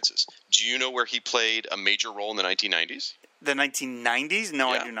book appearances, do you know where he played a major role in the 1990s? The 1990s?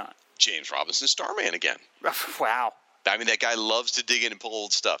 No, Yeah. I do not. James Robinson Starman again. Wow. I mean, that guy loves to dig in and pull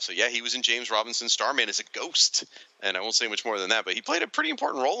old stuff. So, yeah, he was in James Robinson Starman as a ghost. And I won't say much more than that, but he played a pretty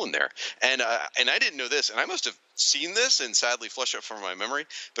important role in there. And I didn't know this, and I must have seen this and sadly flushed it from my memory,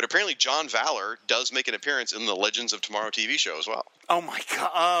 but apparently John Valor does make an appearance in the Legends of Tomorrow TV show as well. Oh, my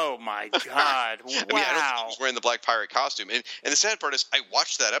God. Wow. I mean, I don't think he was wearing the Black Pirate costume. And the sad part is I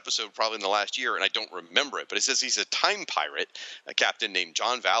watched that episode probably in the last year, and I don't remember it. But it says he's a time pirate. A captain named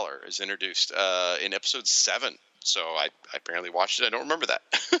John Valor is introduced in episode 7. So I apparently watched it. I don't remember that.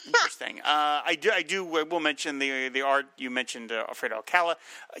 Interesting. I will mention the art. You mentioned Alfredo Alcala.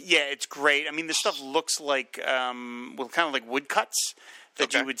 Yeah, it's great. I mean, the stuff looks like, kind of like woodcuts.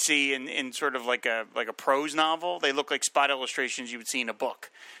 that you would see in sort of like a prose novel. They look like spot illustrations you would see in a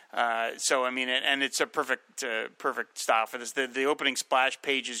book. So I mean, and it's a perfect style for this. The opening splash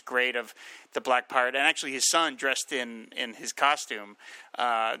page is great of the Black Pirate, and actually his son dressed in his costume.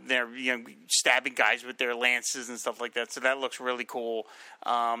 They're stabbing guys with their lances and stuff like that. So that looks really cool.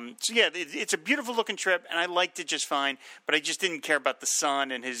 So yeah, it's a beautiful looking trip, and I liked it just fine. But I just didn't care about the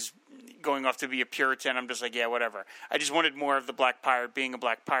son and his going off to be a Puritan. I'm just like, yeah, whatever. I just wanted more of the Black Pirate being a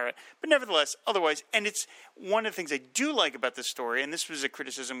Black Pirate. But nevertheless, otherwise, and it's one of the things I do like about this story, and this was a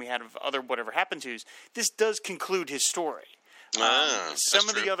criticism we had of other Whatever Happened To's, this does conclude his story. Some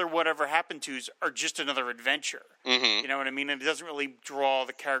of the other Whatever Happened To's are just another adventure. Mm-hmm. You know what I mean? And it doesn't really draw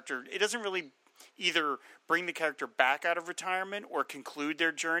the character. It doesn't really either bring the character back out of retirement or conclude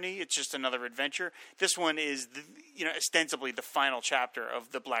their journey. It's just another adventure. This one is, ostensibly the final chapter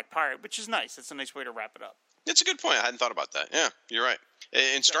of The Black Pirate, which is nice. It's a nice way to wrap it up. It's a good point. I hadn't thought about that. Yeah, you're right.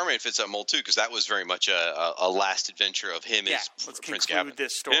 And Starman fits that mold, too, because that was very much a last adventure of him as let's Prince conclude Gavin.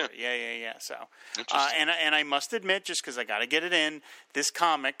 this story. Yeah. So, and I must admit, just because I got to get it in, this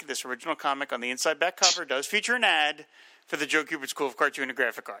original comic on the inside back cover does feature an ad for the Joe Kubert School of Cartoon and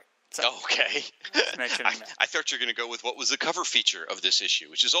Graphic Art. So, okay. I thought you were going to go with what was the cover feature of this issue,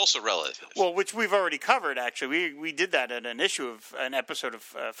 which is also relative. Well, which we've already covered, actually. We did that at an episode of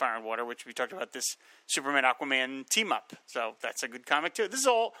Fire and Water, which we talked about this Superman-Aquaman team-up. So that's a good comic, too. This is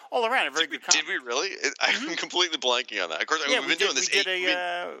all around a very good comic. Did we really? I'm completely blanking on that. Of course, we've been doing this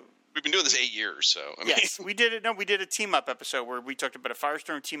 8 years, so... Yes, we did it. No, we did a team-up episode where we talked about a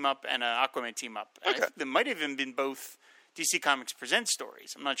Firestorm team-up and an Aquaman team-up. Okay. There might have even been both DC Comics Presents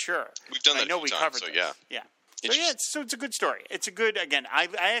stories. I'm not sure. We've done that. I know we covered so those. Yeah. So it's a good story. It's a good, again, I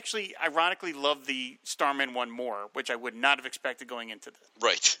actually ironically love the Starman one more, which I would not have expected going into this.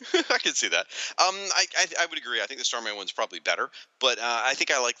 Right. I can see that. I would agree. I think the Starman one's probably better, but I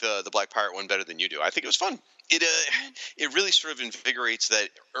think I like the Black Pirate one better than you do. I think it was fun. It really sort of invigorates that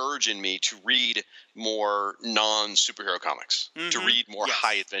urge in me to read more non-superhero comics, to read more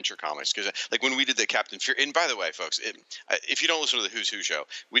high-adventure comics. Because like when we did the Captain Fear, and by the way, folks, if you don't listen to the Who's Who show,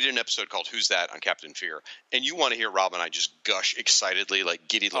 we did an episode called Who's That on Captain Fear, and you want to hear Rob and I just gush excitedly like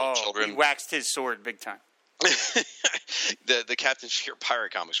giddy little children. He waxed his sword big time. The Captain Fear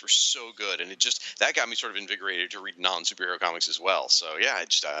pirate comics were so good, and that got me sort of invigorated to read non-superhero comics as well. So yeah,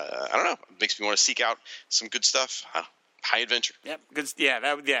 I don't know, it makes me want to seek out some good stuff, high adventure. Yep, good.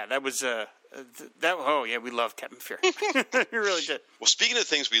 That was we love Captain Fear. We really did. Well, speaking of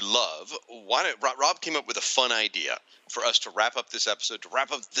things we love, Rob came up with a fun idea for us to wrap up this episode, to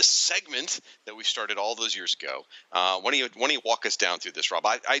wrap up this segment that we started all those years ago. Why don't you walk us down through this, Rob?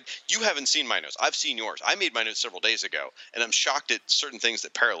 You haven't seen my notes. I've seen yours. I made my notes several days ago, and I'm shocked at certain things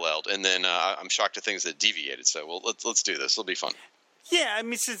that paralleled, and then I'm shocked at things that deviated. So, let's do this. It'll be fun. Yeah, I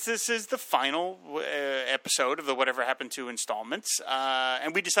mean, since this is the final episode of the Whatever Happened To installments,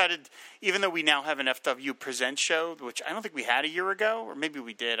 and we decided, even though we now have an FW Presents show, which I don't think we had a year ago, or maybe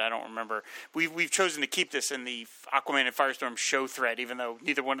we did, I don't remember, we've chosen to keep this in the Aquaman and Firestorm show thread, even though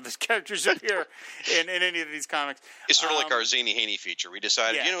neither one of those characters appear in any of these comics. It's sort of like our Zany Haney feature. We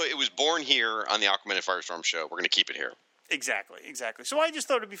decided, it was born here on the Aquaman and Firestorm show. We're going to keep it here. Exactly. So I just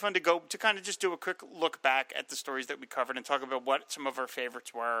thought it'd be fun to go to kind of just do a quick look back at the stories that we covered and talk about what some of our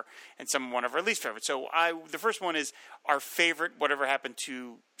favorites were and one of our least favorites. So the first one is our favorite Whatever Happened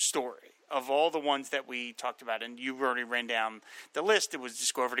To story of all the ones that we talked about. And you already ran down the list. It was,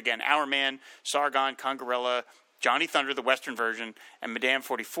 just go over it again, Hourman, Sargon, Congarella, Johnny Thunder, the Western version, and Madame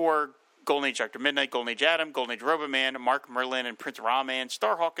 44, Golden Age Dr. Midnight, Golden Age Adam, Golden Age Roboman, Mark Merlin and Prince Ra-Man,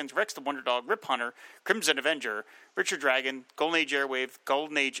 Star Hawkins, Rex the Wonder Dog, Rip Hunter, Crimson Avenger, Richard Dragon, Golden Age Airwave,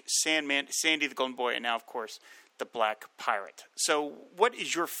 Golden Age Sandman, Sandy the Golden Boy, and now, of course, the Black Pirate. So what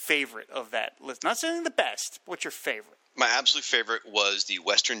is your favorite of that list? Not saying the best, but what's your favorite? My absolute favorite was the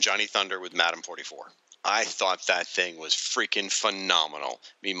Western Johnny Thunder with Madame 44. I thought that thing was freaking phenomenal.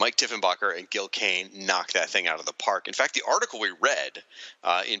 I mean, Mike Tiffenbacher and Gil Kane knocked that thing out of the park. In fact, the article we read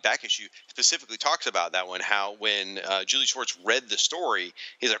in back issue specifically talks about that one, how when Julie Schwartz read the story,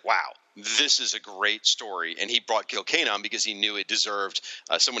 he's like, wow, this is a great story. And he brought Gil Kane on because he knew it deserved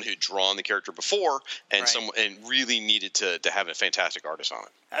someone who'd drawn the character before and and really needed to have a fantastic artist on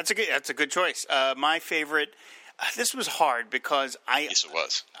it. That's a good choice. My favorite... This was hard because Yes, it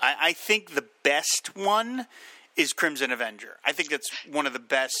was. I think the best one is Crimson Avenger. I think that's one of the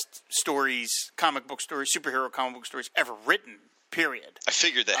best stories, superhero comic book stories ever written, period. I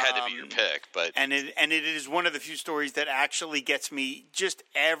figured that had to be your pick. But And it is one of the few stories that actually gets me just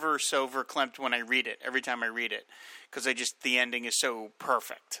ever so verklempt when I read it, every time I read it. because the ending is so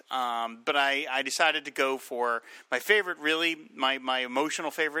perfect. But I decided to go for my favorite. Really, my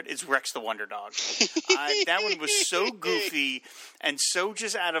emotional favorite is Rex the Wonder Dog. That one was so goofy and so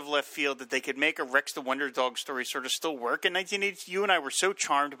just out of left field that they could make a Rex the Wonder Dog story sort of still work in 1980. You and I were so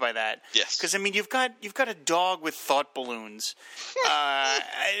charmed by that. Yes, because I mean you've got a dog with thought balloons. I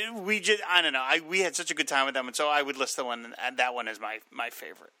don't know. We had such a good time with that one, so I would list that one as my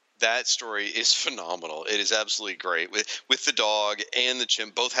favorite. That story is phenomenal. It is absolutely great with the dog and the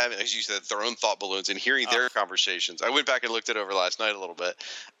chimp both having, as you said, their own thought balloons and hearing their conversations. I went back and looked it over last night a little bit,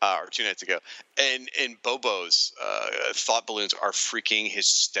 or 2 nights ago, and Bobo's thought balloons are freaking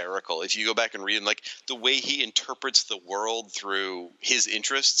hysterical. If you go back and read them, like the way he interprets the world through his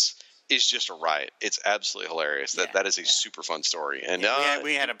interests is just a riot. It's absolutely hilarious. That is a super fun story, and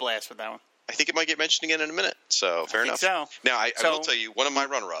we had a blast with that one. I think it might get mentioned again in a minute, so fair enough. So. Now, I will tell you, one of my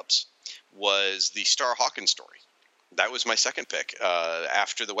runner-ups was the Star Hawkins story. That was my second pick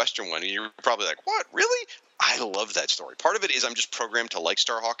after the Western one. And you're probably like, what? Really? I love that story. Part of it is I'm just programmed to like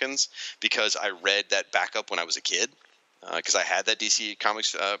Star Hawkins because I read that backup when I was a kid. Because I had that DC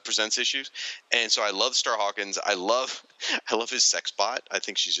Comics Presents issues, and so I love Star Hawkins. I love his sex bot. I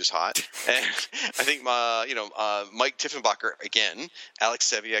think she's just hot, and I think Mike Tiefenbacher again,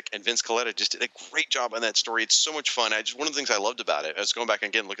 Alex Seviak, and Vince Colletta just did a great job on that story. It's so much fun. One of the things I loved about it, I was going back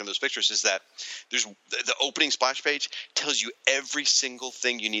again looking at those pictures, is that there's the opening splash page tells you every single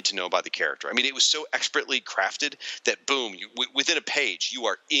thing you need to know about the character. I mean, it was so expertly crafted that boom, within a page you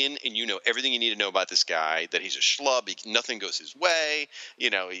are in and you know everything you need to know about this guy. That he's a schlub. Nothing goes his way.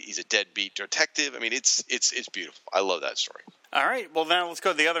 He's a deadbeat detective. I mean, it's beautiful. I love that story. All right. Well, now let's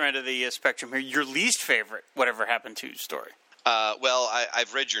go to the other end of the spectrum here. Your least favorite Whatever Happened to story. Well,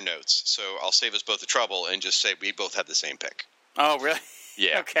 I've read your notes, so I'll save us both the trouble and just say we both have the same pick. Oh, really?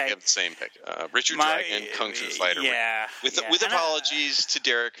 Yeah. Okay. We have the same pick. Richard Dragon, Kung Fu Fighter. Yeah. With apologies to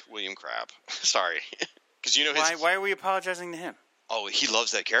Derek William Crabb. Sorry. Because Why are we apologizing to him? Oh, he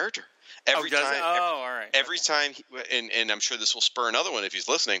loves that character. Every time, all right. Every time, and I'm sure this will spur another one if he's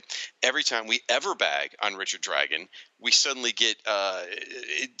listening. Every time we ever bag on Richard Dragon, we suddenly get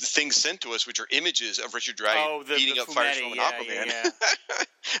things sent to us, which are images of Richard Dragon beating up Firestorm and Aquaman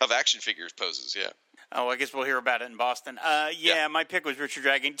of action figures poses. Yeah. Oh, I guess we'll hear about it in Boston. My pick was Richard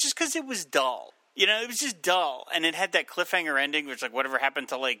Dragon just because it was dull. It was just dull, and it had that cliffhanger ending, which whatever happened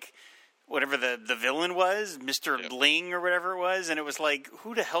to whatever the villain was, Mr. Ling or whatever it was, and it was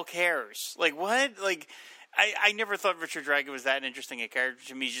who the hell cares? What? I never thought Richard Dragon was that interesting a character.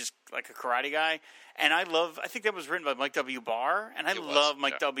 To me, he's just like a karate guy. And I think that was written by Mike W. Barr, and I love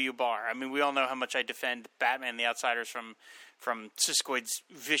Mike W. Barr. I mean, we all know how much I defend Batman the Outsiders from Siskoid's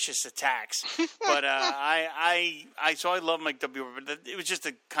vicious attacks. But so I love Mike W. Barr, but it was just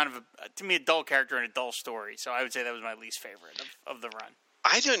a kind of, to me, a dull character and a dull story. So I would say that was my least favorite of the run.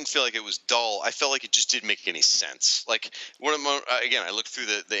 I didn't feel like it was dull. I felt like it just didn't make any sense. Again, I looked through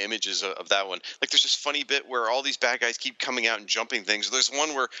the images of that one. There's this funny bit where all these bad guys keep coming out and jumping things. There's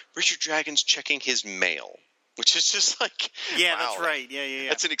one where Richard Dragon's checking his mail, which is just wow. That's right. Yeah.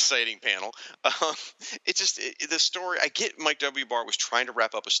 That's an exciting panel. The story. I get Mike W. Barr was trying to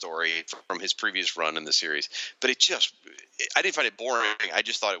wrap up a story from his previous run in the series, but I didn't find it boring. I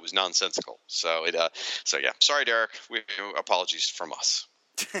just thought it was nonsensical. So yeah. Sorry, Derek. Apologies from us.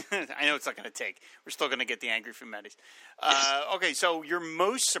 I know it's not going to take. We're still going to get the angry Fumettis. Okay, so your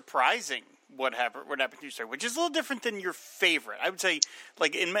most surprising what happened to you, sir, which is a little different than your favorite. I would say,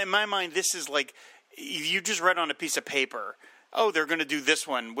 in my mind, this is you just read on a piece of paper, oh, they're going to do this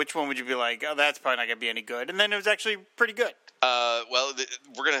one. Which one would you be like, oh, that's probably not going to be any good? And then it was actually pretty good.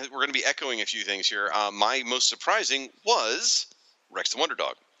 We're gonna be echoing a few things here. My most surprising was Rex the Wonder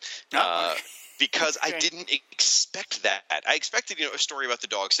Dog. Okay. Because I didn't expect that. I expected, a story about the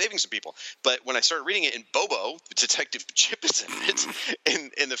dog saving some people. But when I started reading it, in Bobo, Detective Chip is in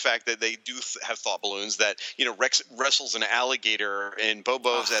it, and the fact that they do have thought balloons, that, Rex wrestles an alligator, and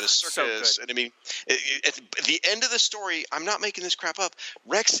Bobo's at a circus. So and I mean, at the end of the story, I'm not making this crap up,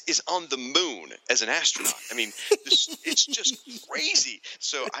 Rex is on the moon as an astronaut. I mean, it's just crazy.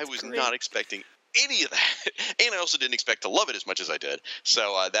 So I was not expecting any of that, and I also didn't expect to love it as much as I did.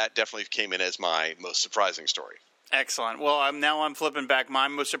 So that definitely came in as my most surprising story. Excellent. Well, I'm flipping back. My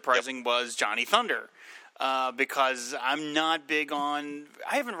most surprising was Johnny Thunder, because I'm not big on.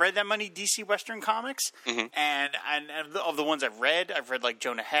 I haven't read that many DC Western comics, and of the ones I've read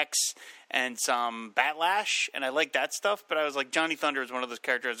Jonah Hex and some Batlash, and I like that stuff. But I was Johnny Thunder is one of those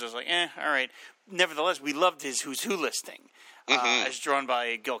characters. I was all right. Nevertheless, we loved his Who's Who listing. as drawn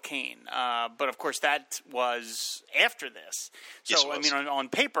by Gil Kane. But, of course, that was after this. So, Yes, it was. I mean, on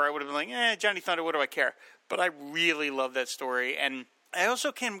paper, I would have been like, Johnny Thunder, what do I care? But I really love that story. And I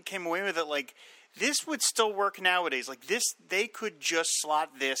also came away with it like, this would still work nowadays. Like this, they could just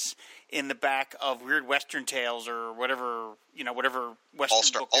slot this in the back of Weird Western Tales or whatever, whatever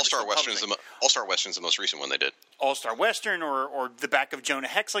Western book. All-Star Western's the most recent one they did. All-Star Western or the back of Jonah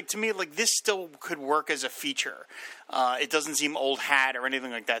Hex. Like to me, like this still could work as a feature. It doesn't seem old hat or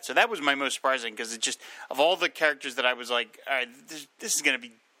anything like that. So that was my most surprising because it just, of all the characters that I was like, all right, this is going to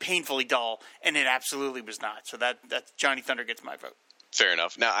be painfully dull, and it absolutely was not. So that Johnny Thunder gets my vote. Fair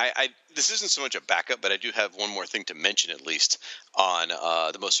enough. Now, I this isn't so much a backup, but I do have one more thing to mention, at least, on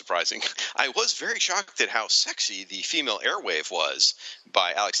the most surprising. I was very shocked at how sexy the female Airwave was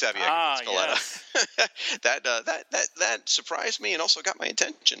by Alex Saviak and Scaletta. Yes. That surprised me and also got my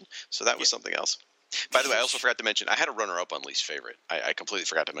attention. So that was something else. By the way, I also forgot to mention, I had a runner-up on least favorite. I completely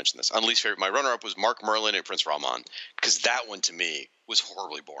forgot to mention this. On least favorite, my runner-up was Mark Merlin and Prince Rahman, because that one, to me, was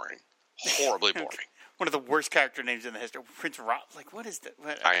horribly boring. Horribly boring. One of the worst character names in the history. Prince Rob. Like, what is that?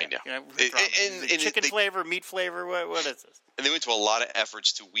 I know. Chicken flavor, meat flavor. What is this? And they went to a lot of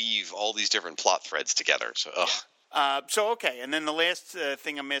efforts to weave all these different plot threads together. So, okay. And then the last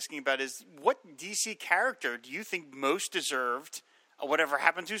thing I'm asking about is, what DC character do you think most deserved a Whatever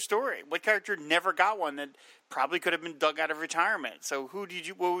Happened to story? What character never got one that probably could have been dug out of retirement? So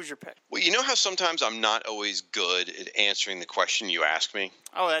what was your pick? Well, you know how sometimes I'm not always good at answering the question you ask me?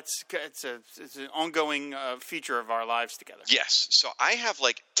 Oh, it's an ongoing feature of our lives together. Yes. So I have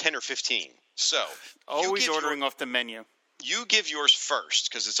like 10 or 15. So always ordering off the menu. You give yours first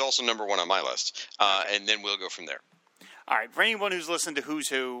because it's also number one on my list, and then we'll go from there. All right. For anyone who's listened to Who's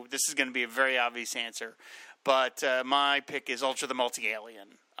Who, this is going to be a very obvious answer. But my pick is Ultra the Multi-Alien.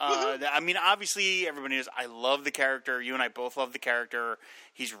 I mean, obviously, everybody knows I love the character. You and I both love the character.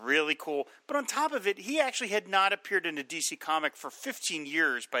 He's really cool. But on top of it, he actually had not appeared in a DC comic for 15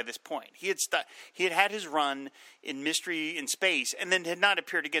 years by this point. He had had his run in Mystery in Space and then had not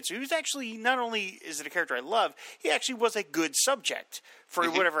appeared again. So he was actually, not only is it a character I love, he actually was a good subject for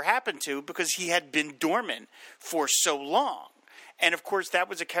Whatever Happened to, because he had been dormant for so long. And of course, that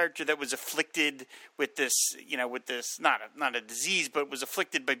was a character that was afflicted with this, not a disease, but was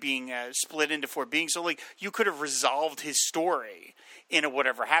afflicted by being split into four beings. So, like, you could have resolved his story in a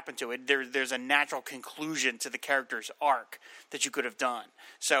Whatever Happened to it. There's a natural conclusion to the character's arc that you could have done.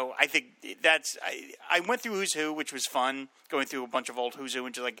 So I think I went through Who's Who, which was fun, going through a bunch of old Who's Who,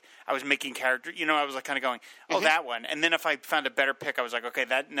 and just like I was making character, I was like kind of going, that one. And then if I found a better pick, I was like, okay,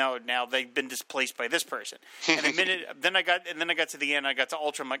 now they've been displaced by this person. And then I got to the end, I got to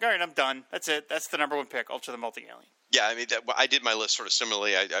Ultra. I'm like, all right, I'm done. That's it. That's the number one pick, Ultra the Multi-Alien. Yeah, I mean, I did my list sort of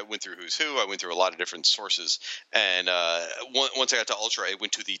similarly. I went through Who's Who. I went through a lot of different sources. And once I got to Ultra, I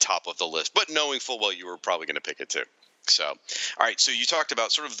went to the top of the list. But knowing full well you were probably going to pick it too. So, all right. So you talked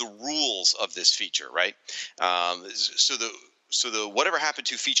about sort of the rules of this feature, right? So the Whatever Happened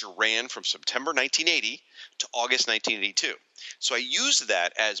to feature ran from September 1980 to August 1982. So I used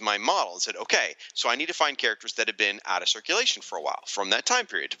that as my model and said, okay, so I need to find characters that have been out of circulation for a while from that time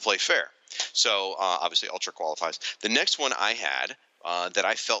period to play fair. So obviously Ultra qualifies. The next one I had that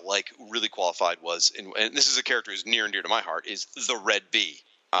I felt like really qualified was, and this is a character who's near and dear to my heart, is the Red Bee.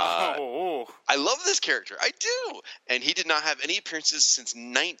 I love this character. I do. And he did not have any appearances since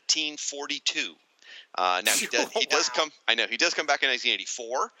 1942. Now he does come. I know he does come back in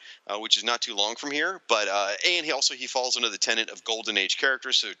 1984, which is not too long from here. But and he falls under the tenet of Golden Age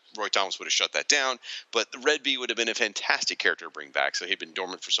characters. So Roy Thomas would have shut that down. But the Red Bee would have been a fantastic character to bring back. So he'd been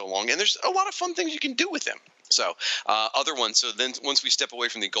dormant for so long, and there's a lot of fun things you can do with him. So other ones. So then once we step away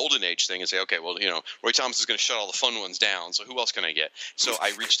from the Golden Age thing and say, okay, well, Roy Thomas is going to shut all the fun ones down. So who else can I get? So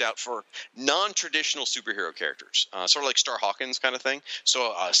I reached out for non-traditional superhero characters, sort of like Star Hawkins kind of thing.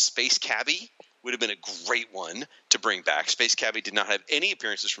 So Space Cabbie would have been a great one to bring back. Space Cabbie did not have any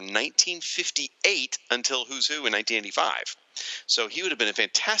appearances from 1958 until Who's Who in 1985. So he would have been a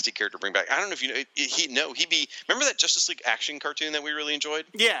fantastic character to bring back. I don't know if you know, he'd be. Remember that Justice League action cartoon that we really enjoyed?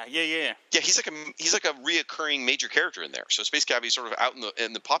 Yeah. Yeah, he's like a reoccurring major character in there. So Space Cabbie is sort of out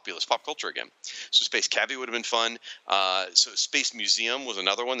in the pop culture again. So Space Cabbie would have been fun. So Space Museum was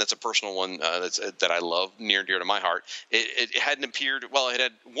another one. That's a personal one that I love, near and dear to my heart. It hadn't appeared. Well, it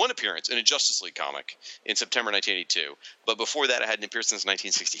had one appearance in a Justice League comic in September 1982. But before that, it hadn't appeared since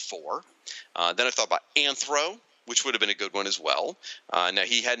 1964. Then I thought about Anthro. which would have been a good one as well. Now,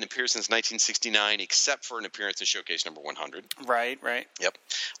 he hadn't appeared since 1969, except for an appearance in Showcase number 100. Right. Yep.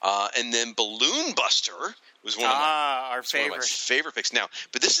 And then Balloon Buster was one of our my favorite picks. Now,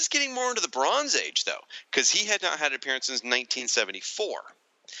 but this is getting more into the Bronze Age, though, because he had not had an appearance since 1974.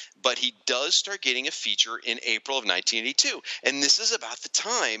 But he does start getting a feature in April of 1982. And this is about the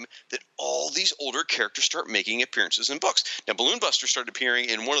time that all these older characters start making appearances in books. Now, Balloon Buster started appearing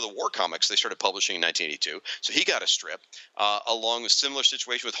in one of the war comics they started publishing in 1982. So he got a strip, along with a similar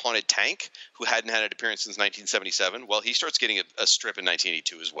situation with Haunted Tank, who hadn't had an appearance since 1977. Well, he starts getting a strip in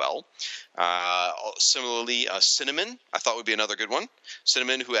 1982 as well. Similarly, Cinnamon, I thought would be another good one.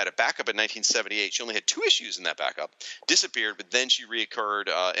 Cinnamon, who had a backup in 1978. She only had 2 issues in that backup. Disappeared, but then she reoccurred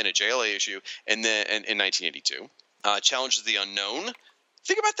in a JLA issue, and then in 1982. Challengers of the Unknown.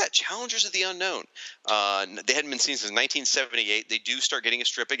 Think about that. Challengers of the Unknown. They hadn't been seen since 1978. They do start getting a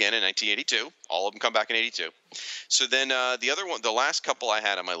strip again in 1982. All of them come back in 82. So then the other one, the last couple I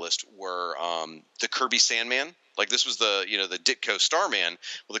had on my list were the Kirby Sandman. Like this was the Ditko Starman.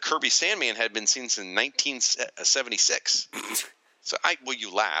 Well, the Kirby Sandman had been seen since 1976. So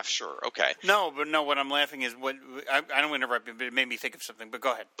you laugh, sure, okay. No, what I'm laughing is what I don't want to interrupt you, but it made me think of something. But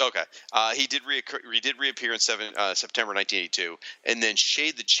go ahead. Okay, he did reappear in September 1982, and then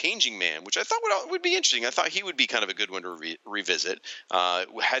Shade the Changing Man, which I thought would be interesting. I thought he would be kind of a good one to revisit.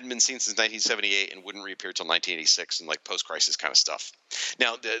 Hadn't been seen since 1978 and wouldn't reappear until 1986 and like post-crisis kind of stuff.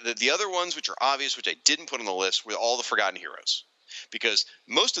 Now, the other ones which are obvious, which I didn't put on the list, were all the Forgotten Heroes, because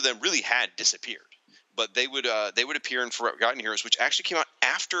most of them really had disappeared. But they would appear in Forgotten Heroes, which actually came out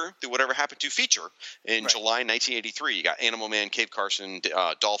after the Whatever Happened To feature in July 1983. You got Animal Man, Cave Carson,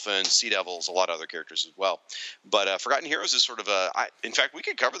 Dolphin, Sea Devils, a lot of other characters as well. But Forgotten Heroes is sort of in fact, we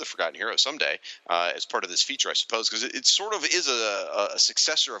could cover the Forgotten Heroes someday as part of this feature, I suppose, because it sort of is a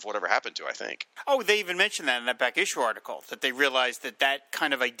successor of Whatever Happened To, I think. Oh, they even mentioned that in that back issue article, that they realized that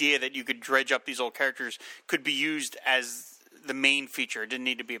kind of idea that you could dredge up these old characters could be used as the main feature. It didn't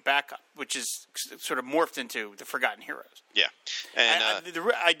need to be a backup, which is sort of morphed into the Forgotten Heroes. Yeah. And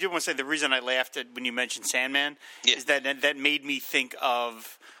I do want to say the reason I laughed at when you mentioned Sandman is that made me think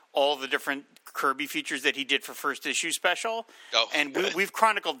of all the different Kirby features that he did for first issue special. Oh, and we've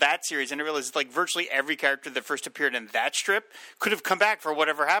chronicled that series, and I realized like virtually every character that first appeared in that strip could have come back for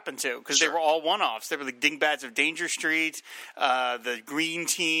Whatever Happened To, because they were all one-offs. They were like Dingbats of Danger Street, the Green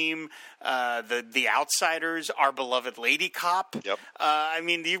Team, the Outsiders, our beloved Lady Cop. Yep. I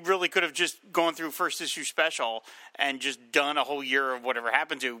mean, you really could have just gone through first issue special and just done a whole year of Whatever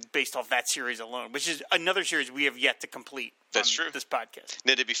Happened To based off that series alone, which is another series we have yet to complete. That's true. This podcast.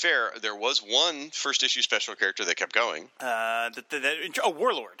 Now, to be fair, there was one first issue special character that kept going.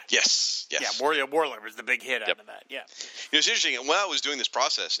 Warlord. Yes. Yeah, Warlord was the big hit out of that. Yeah. It's interesting. When I was doing this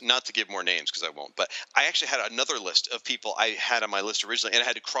process, not to give more names because I won't, but I actually had another list of people I had on my list originally, and I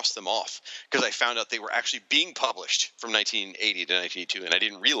had to cross them off because I found out they were actually being published from 1980 to 1982, and I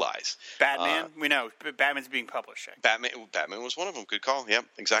didn't realize. Batman, we know. Batman's being published. Batman was one of them. Good call. Yep,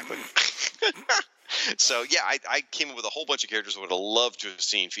 exactly. So, yeah, I came up with a whole bunch of characters I would have loved to have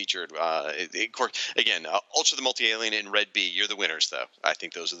seen featured. Of course, again, Ultra the Multi-Alien and Red Bee, you're the winners, though. I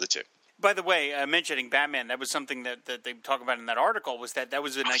think those are the two. By the way, mentioning Batman, that was something that they talk about in that article, was that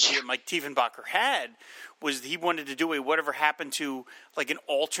was an idea Mike Tiefenbacher had, was he wanted to do a Whatever Happened To, like an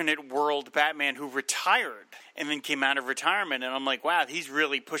alternate world Batman who retired and then came out of retirement. And I'm like, wow, he's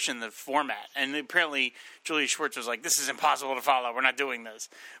really pushing the format. And apparently Julia Schwartz was like, this is impossible to follow. We're not doing this.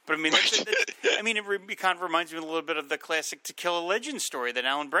 But I mean, it kind of reminds me a little bit of the classic To Kill a Legend story that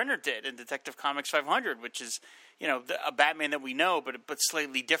Alan Brenner did in Detective Comics 500, which is, a Batman that we know, but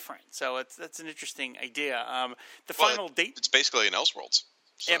slightly different. So that's an interesting idea. Final date. It's basically an Elseworlds.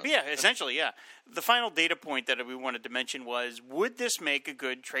 So. Yeah, essentially, yeah. The final data point that we wanted to mention was, would this make a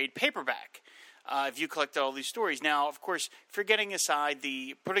good trade paperback if you collected all these stories? Now, of course, putting aside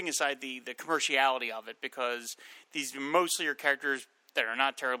the commerciality of it, because these mostly are characters that are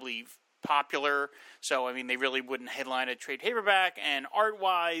not terribly popular, so I mean they really wouldn't headline a trade paperback. And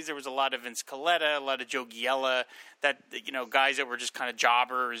art-wise, there was a lot of Vince Colletta, a lot of Joe Giella, that guys that were just kind of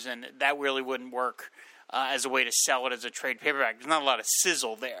jobbers, and that really wouldn't work as a way to sell it as a trade paperback. There's not a lot of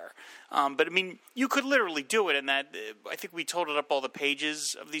sizzle there, but I mean you could literally do it. And that I think we totaled up all the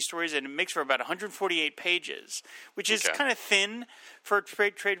pages of these stories, and it makes for about 148 pages, which is kind of thin for a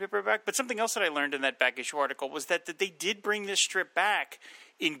trade paperback. But something else that I learned in that back issue article was that they did bring this strip back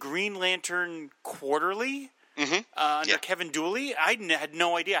in Green Lantern Quarterly under Kevin Dooley. I had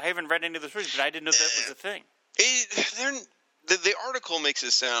no idea. I haven't read any of the stories, but I didn't know that was a thing. the article makes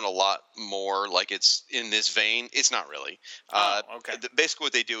it sound a lot more like it's in this vein. It's not really. Okay. Basically,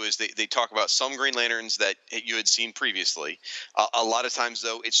 what they do is they talk about some Green Lanterns that you had seen previously. A lot of times,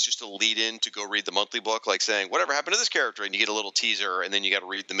 though, it's just a lead-in to go read the monthly book, like saying, whatever happened to this character? And you get a little teaser, and then you got to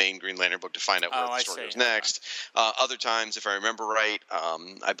read the main Green Lantern book to find out where the story goes next. Other times, if I remember right,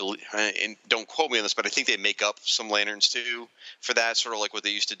 I believe, and don't quote me on this, but I think they make up some lanterns, too, for that, sort of like what they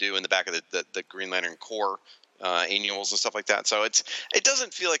used to do in the back of the Green Lantern Corps annuals and stuff like that. So it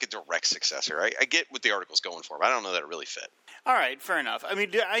doesn't feel like a direct successor. I get what the article's going for, but I don't know that it really fit. All right, fair enough. I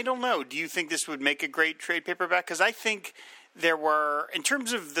mean, I don't know. Do you think this would make a great trade paperback? Because I think there were, in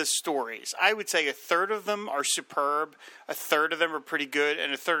terms of the stories, I would say a third of them are superb, a third of them are pretty good,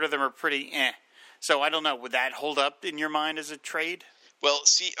 and a third of them are pretty eh. So I don't know. Would that hold up in your mind as a trade? Well,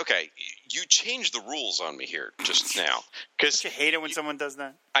 see, okay, you changed the rules on me here just now. Don't you hate it when someone does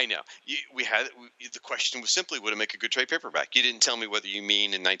that? I know. The question was simply, would it make a good trade paperback? You didn't tell me whether you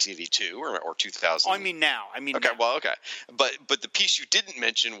mean in 1982 or 2000. Oh, I mean now. Okay, now. Well, okay. But the piece you didn't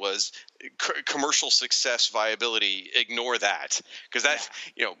mention was commercial success, viability. Ignore that. Because that,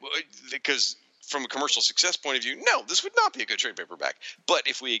 because from a commercial success point of view, no, this would not be a good trade paperback. But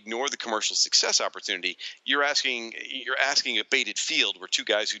if we ignore the commercial success opportunity, you're asking a baited field where two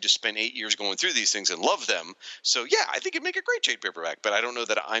guys who just spent 8 years going through these things and love them. So yeah, I think it'd make a great trade paperback, but I don't know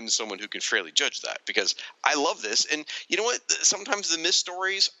that I'm someone who can fairly judge that, because I love this. And you know what? Sometimes the missed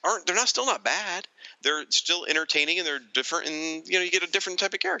stories still not bad. They're still entertaining, and they're different, and you get a different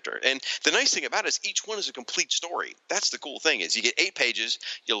type of character. And the nice thing about it is each one is a complete story. That's the cool thing, is you get 8 pages,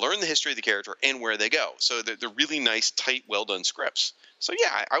 you learn the history of the character and where they go. So they're really nice, tight, well-done scripts. So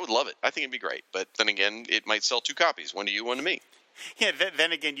yeah, I would love it. I think it'd be great. But then again, it might sell 2 copies, one to you, one to me. Yeah,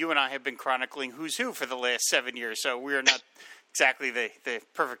 then again, you and I have been chronicling Who's Who for the last 7 years, so we're not exactly the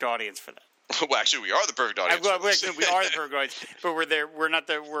perfect audience for that. Well, actually, we are the perfect audience. We are the perfect audience, but we're there. We're not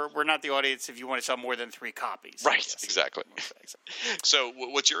the audience if you want to sell more than 3 copies. Right, exactly. So,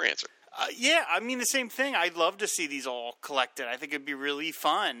 what's your answer? Yeah, I mean the same thing. I'd love to see these all collected. I think it'd be really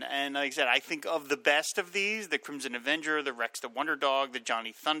fun. And like I said, I think of the best of these: the Crimson Avenger, the Rex the Wonder Dog, the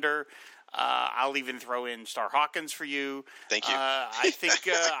Johnny Thunder. I'll even throw in Star Hawkins for you. Thank you. I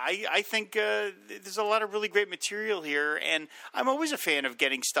think there's a lot of really great material here, and I'm always a fan of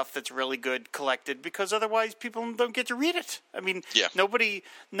getting stuff that's really good collected, because otherwise people don't get to read it. I mean,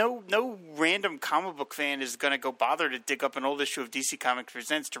 no random comic book fan is going to go bother to dig up an old issue of DC Comics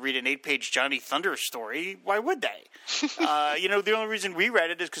Presents to read an 8-page Johnny Thunder story. Why would they? The only reason we read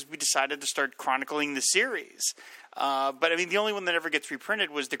it is because we decided to start chronicling the series. But I mean, the only one that ever gets reprinted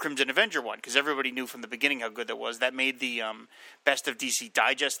was the Crimson Avenger one, because everybody knew from the beginning how good that was. That made the Best of DC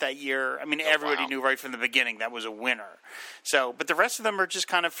Digest that year. I mean, everybody knew right from the beginning that was a winner. So, but the rest of them are just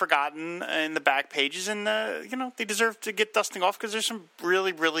kind of forgotten in the back pages, and they deserve to get dusting off, because there's some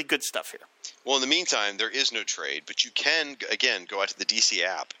really, really good stuff here. Well, in the meantime, there is no trade, but you can, again, go out to the DC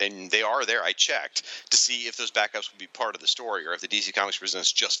app, and they are there. I checked to see if those backups would be part of the story, or if the DC Comics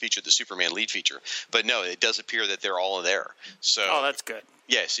Presents just featured the Superman lead feature. But no, it does appear that they're all there. So, that's good.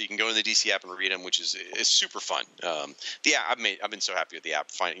 Yeah, so you can go in the DC app and read them, which is super fun. I've been so happy with the app,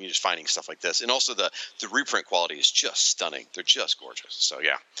 finding stuff like this, and also the reprint quality is just stunning. They're just gorgeous. So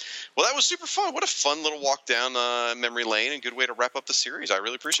yeah, well, that was super fun. What a fun little walk down memory lane, and good way to wrap up the series. I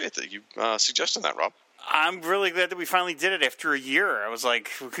really appreciate that you suggesting that, Rob. I'm really glad that we finally did it after a year. I was like,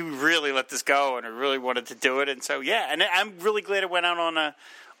 we really let this go, and I really wanted to do it, and so yeah, and I'm really glad it went out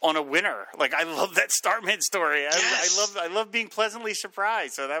on a winner. Like, I love that Starman story. Yes. I love being pleasantly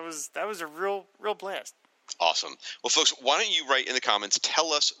surprised. So that was a real blast. Awesome. Well, folks, why don't you write in the comments,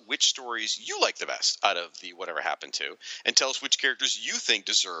 tell us which stories you like the best out of the Whatever Happened To, and tell us which characters you think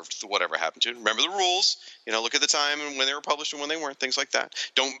deserved the Whatever Happened To. Remember the rules. Look at the time and when they were published and when they weren't, things like that.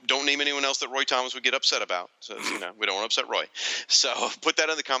 Don't name anyone else that Roy Thomas would get upset about. So, we don't want to upset Roy. So put that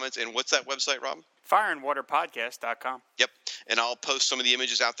in the comments. And what's that website, Rob? fireandwaterpodcast.com. Yep. And I'll post some of the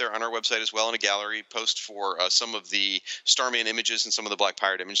images out there on our website as well in a gallery post for some of the Starman images and some of the Black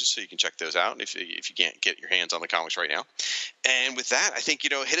Pirate images, so you can check those out if you can't get your hands on the comics right now. And with that, I think,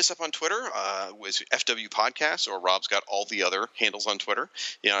 hit us up on Twitter with FW Podcasts, or Rob's got all the other handles on Twitter.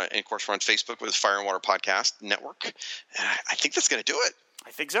 And of course, we're on Facebook with Fire and Water Podcast Network. And I think that's going to do it.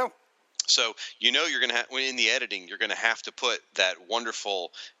 I think so. So you're going to have, in the editing, you're going to have to put that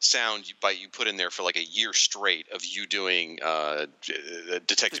wonderful sound you put in there for like a year straight of you doing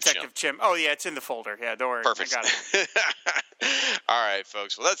Detective Chim. Oh yeah, it's in the folder. Yeah, don't worry. Perfect. I got it. All right,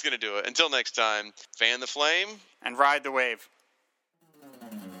 folks. Well, that's going to do it. Until next time, fan the flame and ride the wave.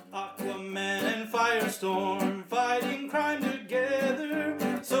 Aquaman and Firestorm fighting crime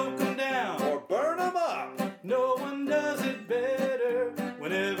together. Soak 'em down or burn 'em up. No one does it better.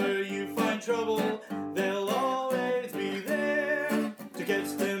 trouble, they'll always be there to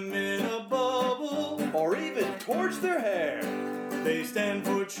catch them in a bubble or even torch their hair. They stand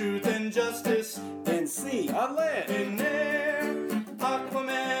for truth and justice In sea, on land, in air.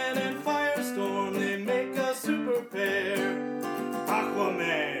 Aquaman and Firestorm, they make a super pair.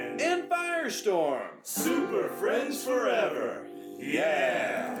 Aquaman, in Firestorm. super friends forever.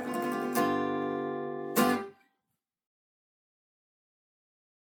 Yeah!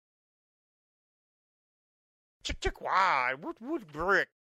 Chick, chick, why? Wood, brick.